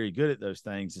was very good at those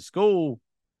things. In school,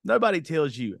 nobody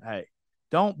tells you, hey,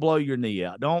 don't blow your knee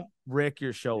out. Don't wreck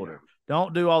your shoulder. Yeah.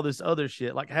 Don't do all this other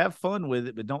shit. Like, have fun with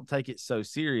it, but don't take it so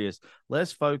serious.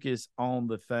 Let's focus on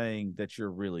the thing that you're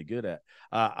really good at.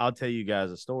 I'll tell you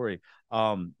guys a story.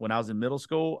 When I was in middle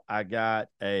school, I got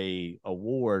a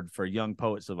award for Young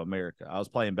Poets of America. I was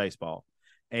playing baseball.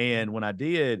 And when I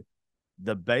did,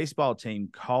 the baseball team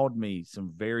called me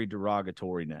some very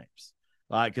derogatory names,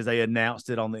 like, because they announced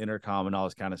it on the intercom and all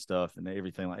this kind of stuff and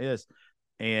everything like this.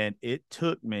 And it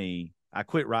took me, I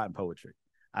quit writing poetry.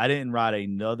 I didn't write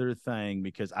another thing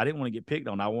because I didn't want to get picked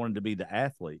on. I wanted to be the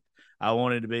athlete. I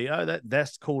wanted to be,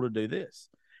 that's cool to do this.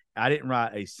 I didn't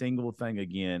write a single thing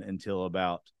again until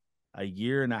about a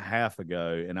year and a half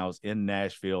ago, and I was in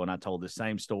Nashville, and I told the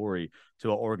same story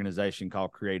to an organization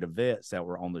called Creative Vets that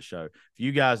were on the show. If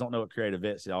you guys don't know what Creative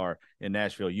Vets are in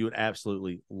Nashville, you would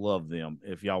absolutely love them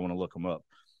if y'all want to look them up.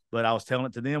 But I was telling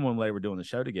it to them when they were doing the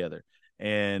show together,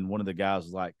 and one of the guys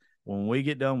was like, when we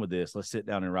get done with this, let's sit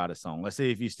down and write a song. Let's see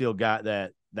if you still got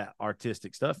that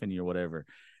artistic stuff in you or whatever.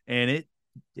 And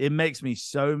it makes me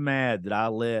so mad that I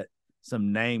let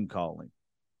some name calling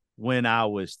when I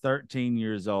was 13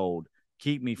 years old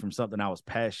keep me from something I was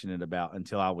passionate about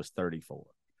until I was 34.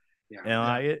 Yeah.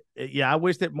 And I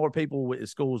wish that more people at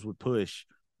schools would push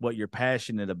what you're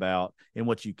passionate about and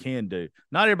what you can do.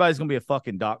 Not everybody's going to be a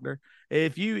fucking doctor.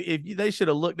 If they should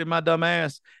have looked at my dumb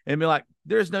ass and be like,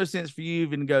 there's no sense for you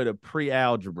even to go to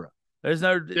pre-algebra. There's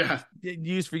no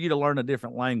use for you to learn a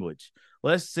different language.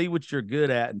 Let's see what you're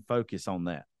good at and focus on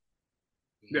that.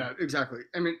 Yeah, exactly.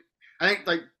 I mean, I think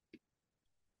like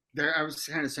I was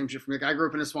kind of the same shit for me. Like, I grew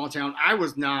up in a small town. I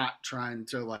was not trying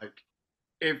to like,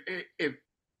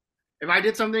 if I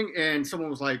did something and someone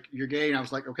was like, you're gay, and I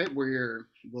was like, okay, we'll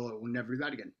never do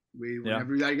that again. We will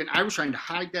never do that again. I was trying to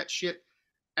hide that shit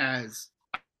as,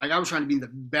 like, I was trying to be in the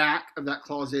back of that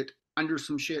closet, under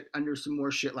some shit, under some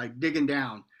more shit, like digging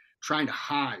down, trying to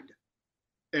hide.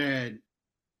 And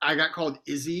I got called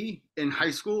Izzy in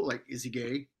high school, like Izzy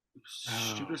gay.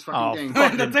 Stupidest fucking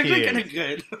thing. That's actually kind of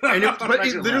good. But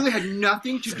it literally had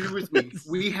nothing to do with me.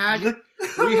 We had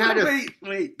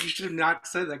wait, you should have not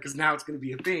said that, because now it's going to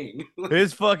be a thing.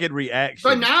 His fucking reaction.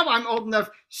 But now I'm old enough.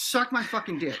 Suck my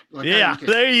fucking dick. Like, yeah,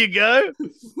 there you go.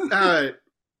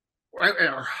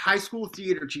 Our high school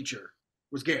theater teacher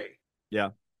was gay.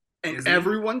 Yeah. And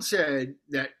everyone said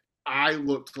that I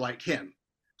looked like him.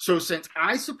 So since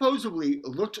I supposedly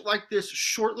looked like this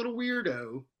short little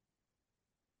weirdo,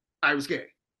 I was gay.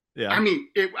 Yeah. I mean,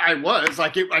 it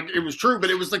was true,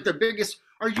 but it was like the biggest,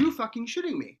 are you fucking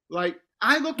shitting me? Like,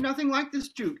 I look nothing like this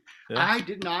dude. Yeah. I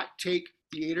did not take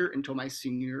theater until my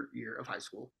senior year of high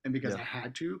school. And because I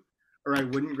had to, or I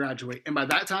wouldn't graduate. And by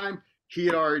that time, he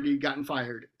had already gotten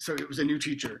fired. So it was a new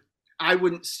teacher. I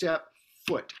wouldn't step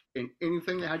foot in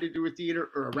anything that had to do with theater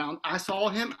or around. I saw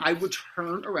him, I would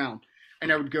turn around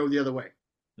and I would go the other way.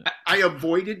 I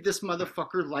avoided this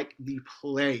motherfucker like the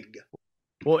plague.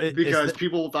 Well, because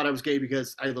people thought I was gay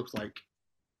because I looked like.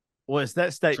 Well, it's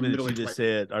that statement that you just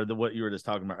said, or what you were just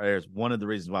talking about, is one of the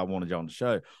reasons why I wanted you on the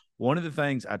show. One of the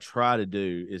things I try to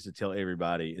do is to tell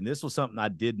everybody, and this was something I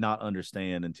did not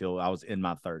understand until I was in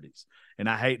my 30s, and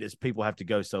I hate that people have to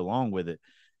go so long with it.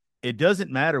 It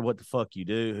doesn't matter what the fuck you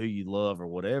do, who you love, or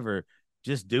whatever.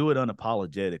 Just do it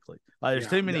unapologetically. Like, there's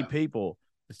too many people.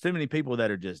 There's too many people that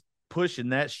are just pushing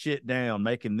that shit down,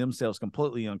 making themselves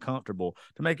completely uncomfortable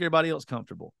to make everybody else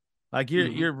comfortable. Like,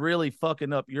 you're really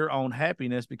fucking up your own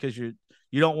happiness because you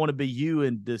don't want to be you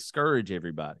and discourage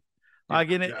everybody. Like,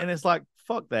 and it's like,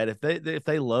 fuck that. If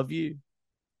they love you,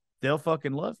 they'll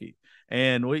fucking love you.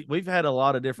 And we've had a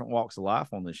lot of different walks of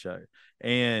life on this show,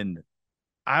 and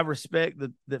I respect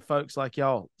that folks like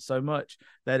y'all so much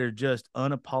that are just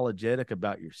unapologetic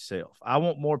about yourself. I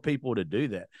want more people to do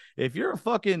that. If you're a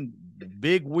fucking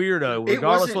big weirdo,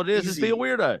 regardless of what it is, just be a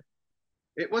weirdo.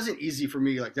 It wasn't easy for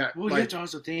me like that. Well, you have to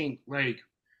also think, like,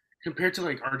 compared to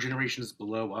like our generations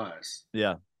below us.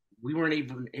 Yeah. We weren't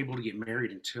even able to get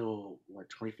married until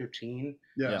 2015.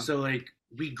 Yeah. So like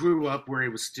we grew up where it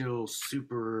was still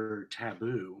super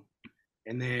taboo.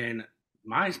 And then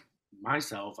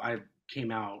myself, I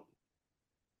came out,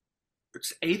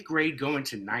 it's 8th grade going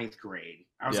to 9th grade.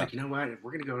 I was like, you know what, if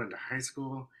we're going to go into high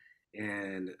school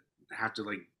and have to,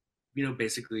 like, you know,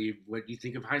 basically what you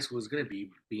think of high school is going to be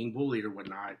being bullied or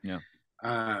whatnot. Yeah.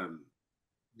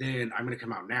 Then I'm going to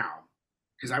come out now,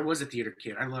 because I was a theater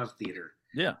kid. I love theater.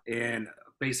 Yeah. And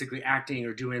basically acting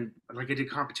or doing, like, I did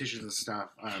competitions and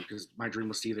stuff, because my dream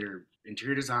was to either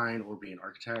interior design or be an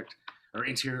architect or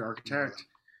interior architect.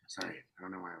 Sorry, I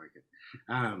don't know why I like it.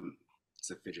 It's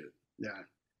a fidget.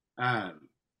 Yeah.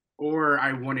 Or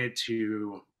I wanted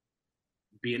to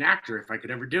be an actor if I could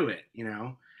ever do it, you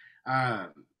know?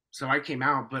 So I came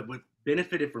out, but what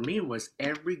benefited for me was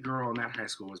every girl in that high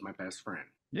school was my best friend.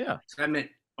 Yeah. So that meant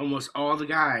almost all the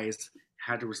guys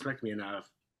had to respect me enough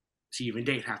to even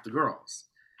date half the girls.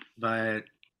 But,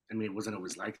 I mean, it wasn't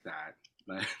always like that.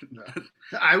 But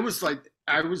I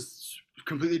was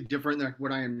completely different than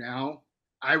what I am now.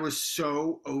 I was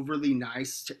so overly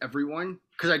nice to everyone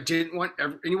because I didn't want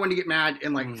anyone to get mad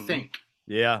and like think.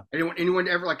 Yeah. I didn't want anyone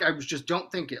to ever, like, I was just, don't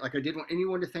think it. Like, I didn't want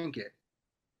anyone to think it.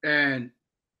 And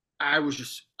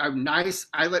I'm nice.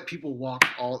 I let people walk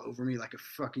all over me like a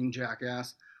fucking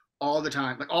jackass all the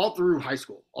time, like all through high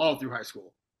school.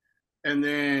 And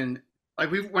then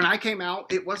Like when I came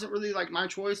out, it wasn't really like my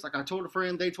choice. Like I told a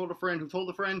friend, they told a friend who told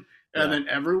a friend, and then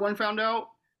everyone found out.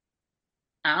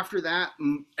 After that,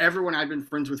 everyone I'd been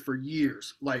friends with for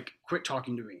years, like, quit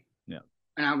talking to me. Yeah.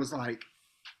 And I was like,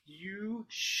 you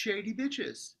shady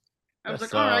bitches. I was like,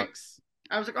 sucks. all right.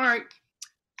 I was like, all right.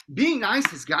 Being nice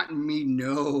has gotten me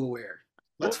nowhere.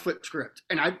 Let's flip script.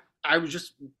 And I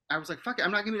was like, fuck it. I'm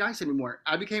not going to be nice anymore.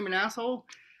 I became an asshole,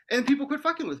 and people quit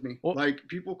fucking with me. Well, like,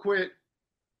 people quit.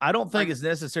 I don't think it's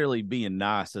necessarily being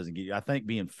nice doesn't get you. I think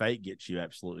being fake gets you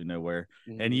absolutely nowhere.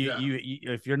 And you,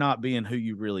 if you're not being who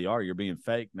you really are, you're being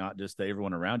fake, not just to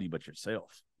everyone around you, but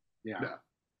yourself. Yeah.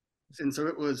 And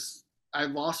so I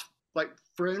lost like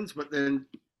friends, but then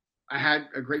I had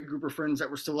a great group of friends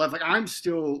that were still left. Like I'm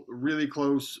still really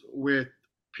close with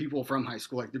people from high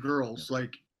school, like the girls,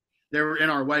 like they were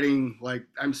in our wedding. Like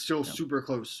I'm still super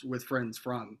close with friends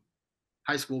from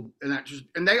high school, and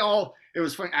it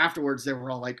was funny afterwards. They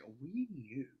were all like, we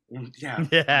knew.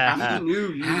 Yeah. We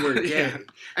knew you were gay.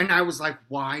 And I was like,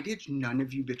 why did none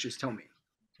of you bitches tell me?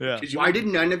 Yeah. Why did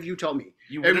none of you tell me?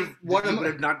 You would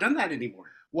have not done that anymore.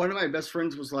 One of my best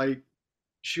friends was like,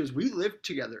 she goes, we lived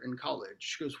together in college.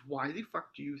 She goes, why the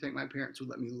fuck do you think my parents would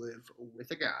let me live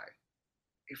with a guy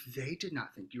if they did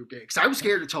not think you were gay? Because I was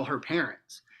scared to tell her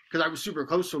parents because I was super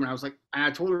close to them. And I was like, and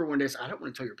I told her one day, I don't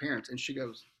want to tell your parents. And she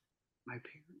goes, my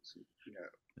parents know.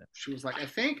 She was like, I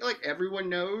think like everyone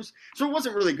knows. So it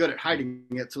wasn't really good at hiding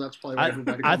it. So that's probably why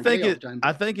everybody. I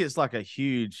think it's like a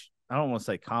huge, I don't want to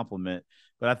say compliment,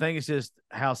 but I think it's just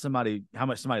how much somebody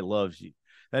loves you,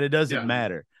 that it doesn't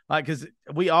matter. Like, cause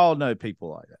we all know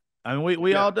people like that. I mean,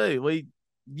 we all do.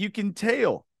 You can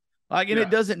tell. Like, and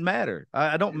it doesn't matter.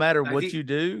 I don't matter what you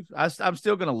do. I'm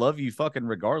still going to love you fucking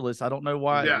regardless. I don't know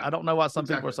why. I don't know why some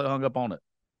people are so hung up on it.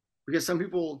 Because some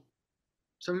people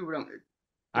don't.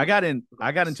 I got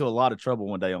into a lot of trouble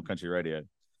one day on country radio.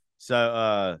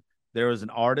 So there was an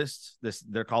artist.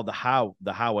 They're called the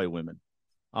Highway Women,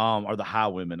 or the High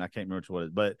Women. I can't remember what it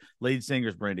is, but lead singer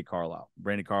is Brandi Carlile.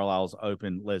 Brandi Carlile's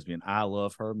open lesbian. I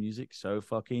love her music so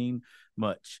fucking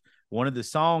much. One of the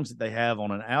songs that they have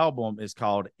on an album is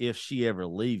called "If She Ever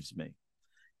Leaves Me,"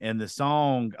 and the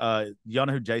song, y'all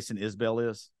know who Jason Isbell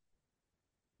is?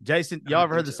 Jason, y'all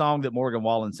ever heard the song that Morgan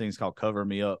Wallen sings called "Cover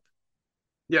Me Up"?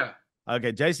 Yeah.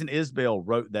 Okay, Jason Isbell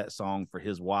wrote that song for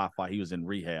his wife while he was in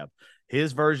rehab.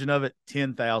 His version of it,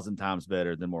 10,000 times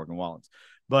better than Morgan Wallen's.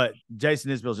 But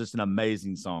Jason Isbell is just an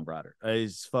amazing songwriter.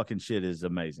 His fucking shit is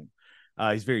amazing.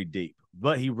 He's very deep.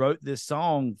 But he wrote this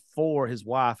song for his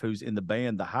wife who's in the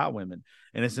band The High Women,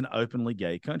 and it's an openly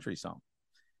gay country song.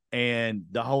 And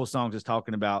the whole song is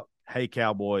talking about, hey,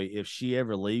 cowboy, if she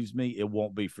ever leaves me, it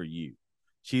won't be for you.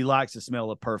 She likes the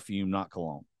smell of perfume, not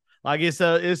cologne. Like it's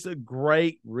a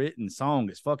great written song.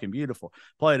 It's fucking beautiful.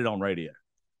 Played it on radio.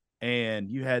 And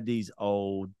you had these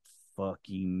old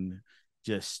fucking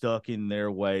just stuck in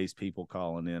their ways people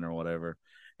calling in or whatever.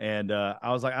 And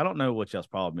I was like, I don't know what y'all's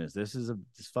problem is. This is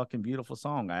this fucking beautiful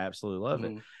song. I absolutely love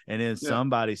it. And then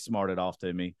somebody smarted off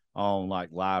to me on like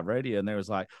live radio. And they was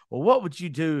like, well, what would you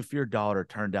do if your daughter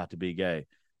turned out to be gay?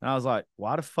 And I was like,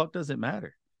 why the fuck does it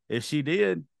matter? If she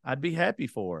did, I'd be happy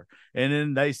for her. And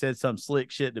then they said some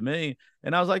slick shit to me.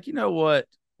 And I was like, you know what?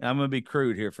 I'm going to be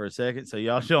crude here for a second. So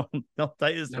y'all don't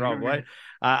take this the wrong way.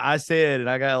 I said, and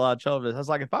I got a lot of trouble with this. I was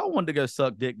like, if I wanted to go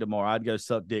suck dick tomorrow, I'd go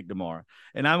suck dick tomorrow.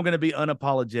 And I'm going to be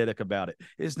unapologetic about it.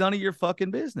 It's none of your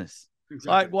fucking business.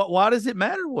 Exactly. Like, why does it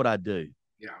matter what I do?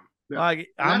 Yeah. Like,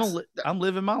 I'm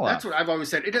living my life. That's what I've always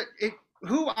said.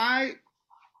 Who I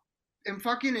am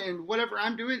fucking and whatever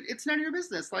I'm doing, it's none of your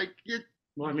business. Like,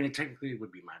 well, I mean, it technically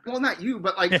would be my business. Well, not you,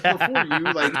 but like before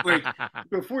you, like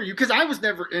before you, because I was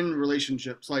never in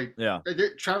relationships. Like,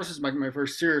 Travis is my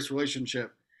first serious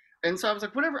relationship, and so I was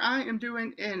like, whatever I am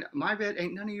doing in my bed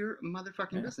ain't none of your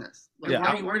motherfucking business. Like, why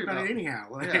are you worried about it anyhow?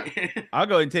 I'll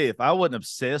go and tell you, if I wasn't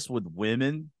obsessed with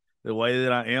women the way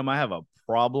that I am, I have a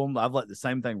problem. I've let the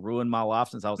same thing ruin my life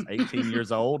since I was 18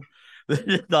 years old.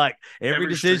 Like every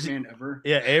decision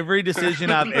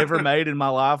I've ever made in my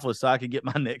life was so I could get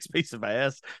my next piece of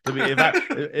ass to be,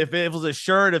 if it was a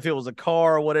shirt, if it was a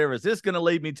car or whatever, is this going to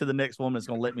lead me to the next woman that's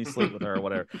going to let me sleep with her or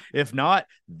whatever? If not,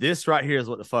 this right here is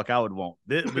what the fuck I would want.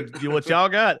 What y'all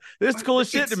got, this is cool as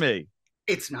shit to me.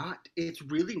 It's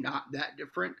really not that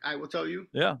different, I will tell you.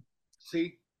 Yeah.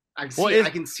 See, I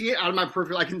can see it out of my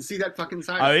peripheral. I can see that fucking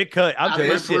side. Oh, it cut. I'm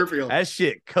telling you, that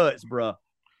shit cuts, bro.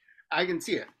 I can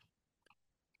see it.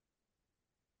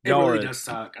 It really does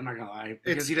suck. I'm not gonna lie,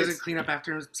 because he doesn't clean up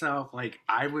after himself. Like,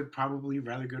 I would probably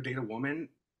rather go date a woman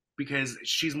because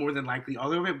she's more than likely,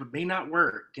 although it may not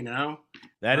work, you know.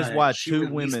 That is why two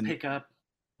women women pick up.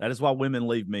 That is why women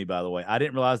leave me. By the way, I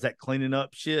didn't realize that cleaning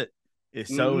up shit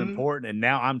is so important. And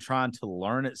now I'm trying to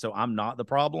learn it so I'm not the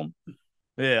problem.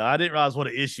 Yeah, I didn't realize what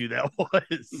an issue that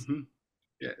was.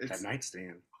 Yeah, it's that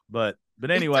nightstand. But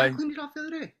anyway, I cleaned it off the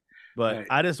other day. But right.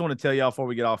 I just want to tell y'all before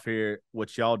we get off here,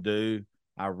 what y'all do,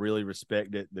 I really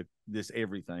respect it. This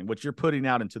everything, what you're putting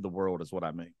out into the world is what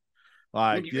I mean.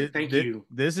 Like, thank you.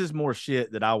 This is more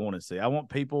shit that I want to see. I want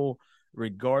people,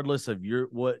 regardless of your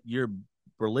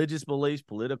religious beliefs,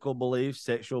 political beliefs,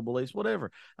 sexual beliefs,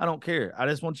 whatever. I don't care. I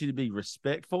just want you to be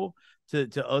respectful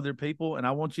to other people, and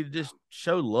I want you to just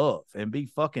show love and be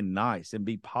fucking nice and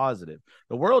be positive.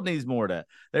 The world needs more of that.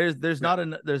 There's not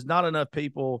enough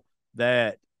people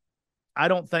that I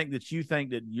don't think that you think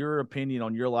that your opinion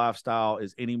on your lifestyle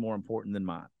is any more important than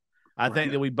mine. I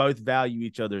think that we both value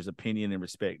each other's opinion and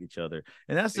respect each other.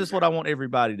 And that's just what I want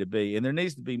everybody to be. And there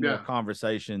needs to be more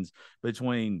conversations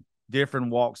between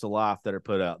different walks of life that are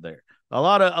put out there. A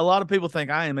lot of people think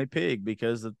I am a pig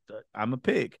because I'm a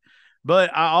pig.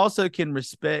 But I also can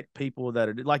respect people that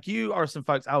are like you are some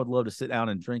folks I would love to sit down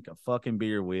and drink a fucking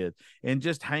beer with and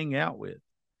just hang out with.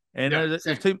 And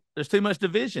there's too much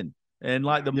division. And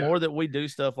like the more that we do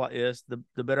stuff like this,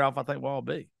 the better off I think we'll all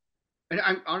be. And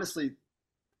I'm honestly,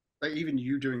 like even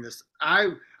you doing this, I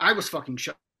was fucking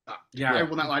shocked. Yeah, I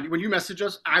will not lie to you. When you messaged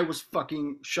us, I was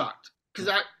fucking shocked because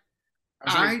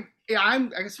I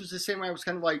guess it was the same way. I was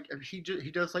kind of like he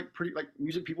does like pretty like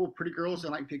music people, pretty girls,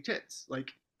 and like big tits.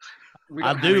 Like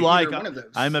I do like one of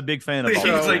those. I'm a big fan of. So,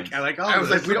 I was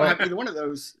like we don't have either one of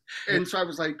those, and so I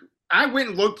was like I went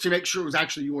and looked to make sure it was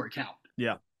actually your account.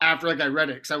 Yeah. After like I read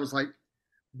it, because I was like,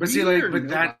 but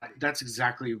that's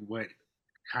exactly what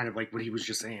kind of like what he was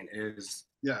just saying is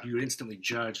you instantly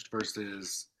judged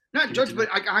versus not judged, but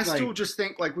I still just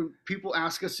think like when people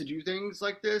ask us to do things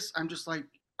like this, I'm just like,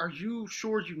 are you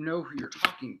sure you know who you're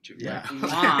talking to? Yeah.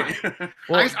 Like, why?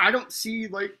 Well, I don't see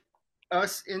like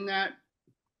us in that.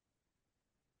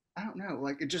 I don't know.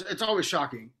 Like it's always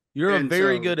shocking. You're a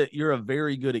very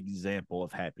good example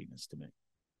of happiness to me.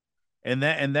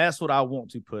 And that's what I want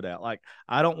to put out. Like,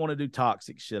 I don't want to do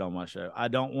toxic shit on my show. I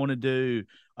don't want to do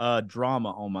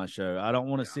drama on my show. I don't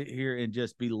want to sit here and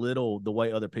just belittle the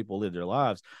way other people live their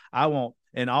lives. I want,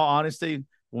 in all honesty,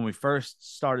 when we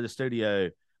first started the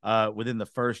studio, within the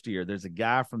first year, there's a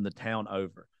guy from the town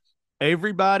over.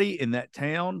 Everybody in that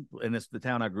town, and it's the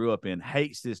town I grew up in,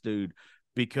 hates this dude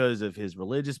because of his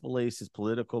religious beliefs, his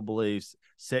political beliefs,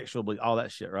 sexual beliefs, all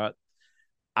that shit, right?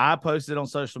 I posted on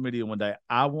social media one day,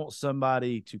 I want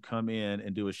somebody to come in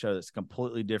and do a show that's a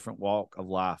completely different walk of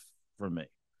life for me.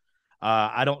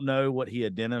 I don't know what he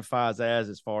identifies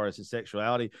as far as his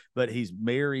sexuality, but he's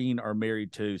marrying or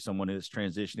married to someone who's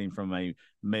transitioning from a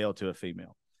male to a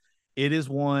female. It is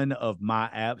one of my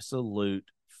absolute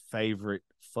favorite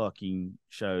fucking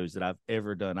shows that I've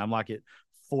ever done. I'm like at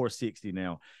 460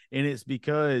 now. And it's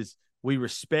because we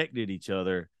respected each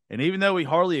other. And even though we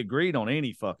hardly agreed on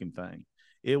any fucking thing,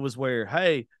 it was where,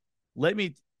 hey,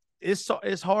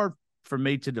 it's hard for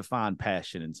me to define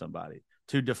passion in somebody,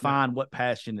 to define what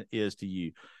passion is to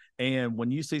you. And when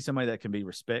you see somebody that can be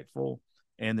respectful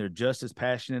and they're just as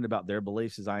passionate about their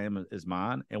beliefs as I am as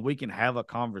mine, and we can have a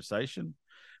conversation,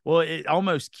 well, it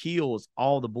almost kills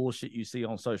all the bullshit you see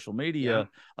on social media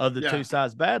of the two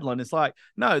sides battling. It's like,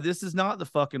 no, this is not the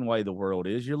fucking way the world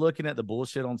is. You're looking at the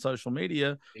bullshit on social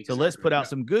media. Exactly. So let's put out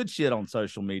some good shit on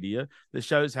social media that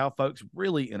shows how folks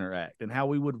really interact and how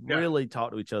we would really talk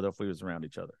to each other if we was around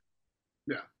each other.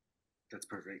 Yeah. That's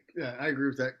perfect. Yeah, I agree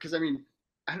with that. Because, I mean,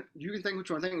 you can think what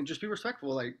you want to think and just be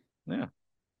respectful. Like, yeah,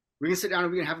 we can sit down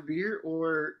and we can have a beer,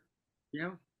 or, you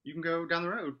know, you can go down the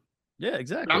road. Yeah,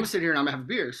 exactly. But I'm gonna sit here and I'm gonna have a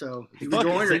beer, so you can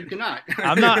join or you cannot.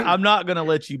 I'm not gonna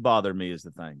let you bother me is the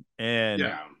thing. And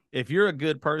if you're a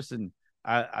good person,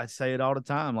 I say it all the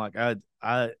time. Like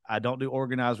I don't do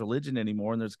organized religion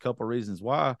anymore, and there's a couple of reasons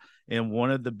why. And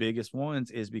one of the biggest ones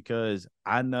is because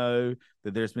I know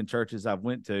that there's been churches I've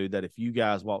went to that if you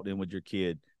guys walked in with your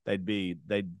kid,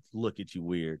 they'd look at you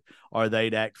weird or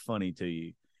they'd act funny to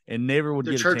you and never would.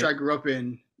 The church I grew up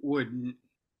in wouldn't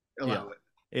allow it.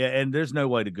 Yeah, and there's no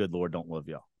way the good Lord don't love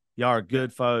y'all. Y'all are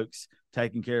good folks,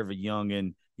 taking care of a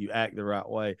youngin'. You act the right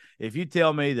way. If you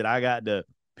tell me that I got to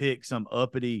pick some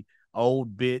uppity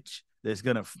old bitch that's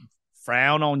going to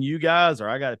frown on you guys, or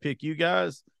I got to pick you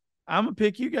guys, I'm going to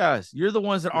pick you guys. You're the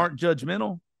ones that aren't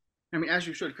judgmental. I mean, as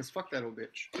you should, because fuck that old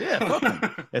bitch. Yeah, fuck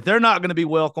them. If they're not going to be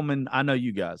welcoming, I know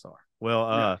you guys are.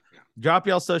 Well, drop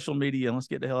y'all social media and let's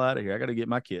get the hell out of here. I got to get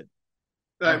my kid.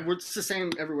 It's the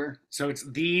same everywhere. So it's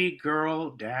the girl,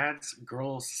 dads,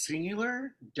 girls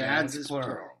singular, dads is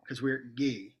plural because we're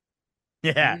gay.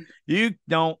 Yeah, you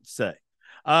don't say.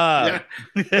 A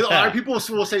lot of people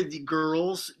will say the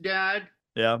girl's dad,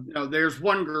 Yeah. There's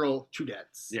one girl, two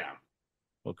dads. Yeah.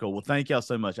 Well, cool. Well, thank y'all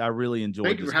so much. I really enjoyed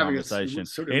Thank you this for having conversation.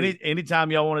 us. So did we.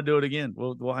 Anytime y'all want to do it again,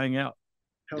 we'll hang out.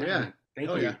 Hell yeah. Thank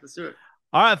Hell you. yeah. Let's do it.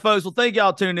 All right, folks. Well, thank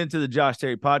y'all tuning into the Josh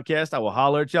Terry podcast. I will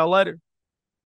holler at y'all later.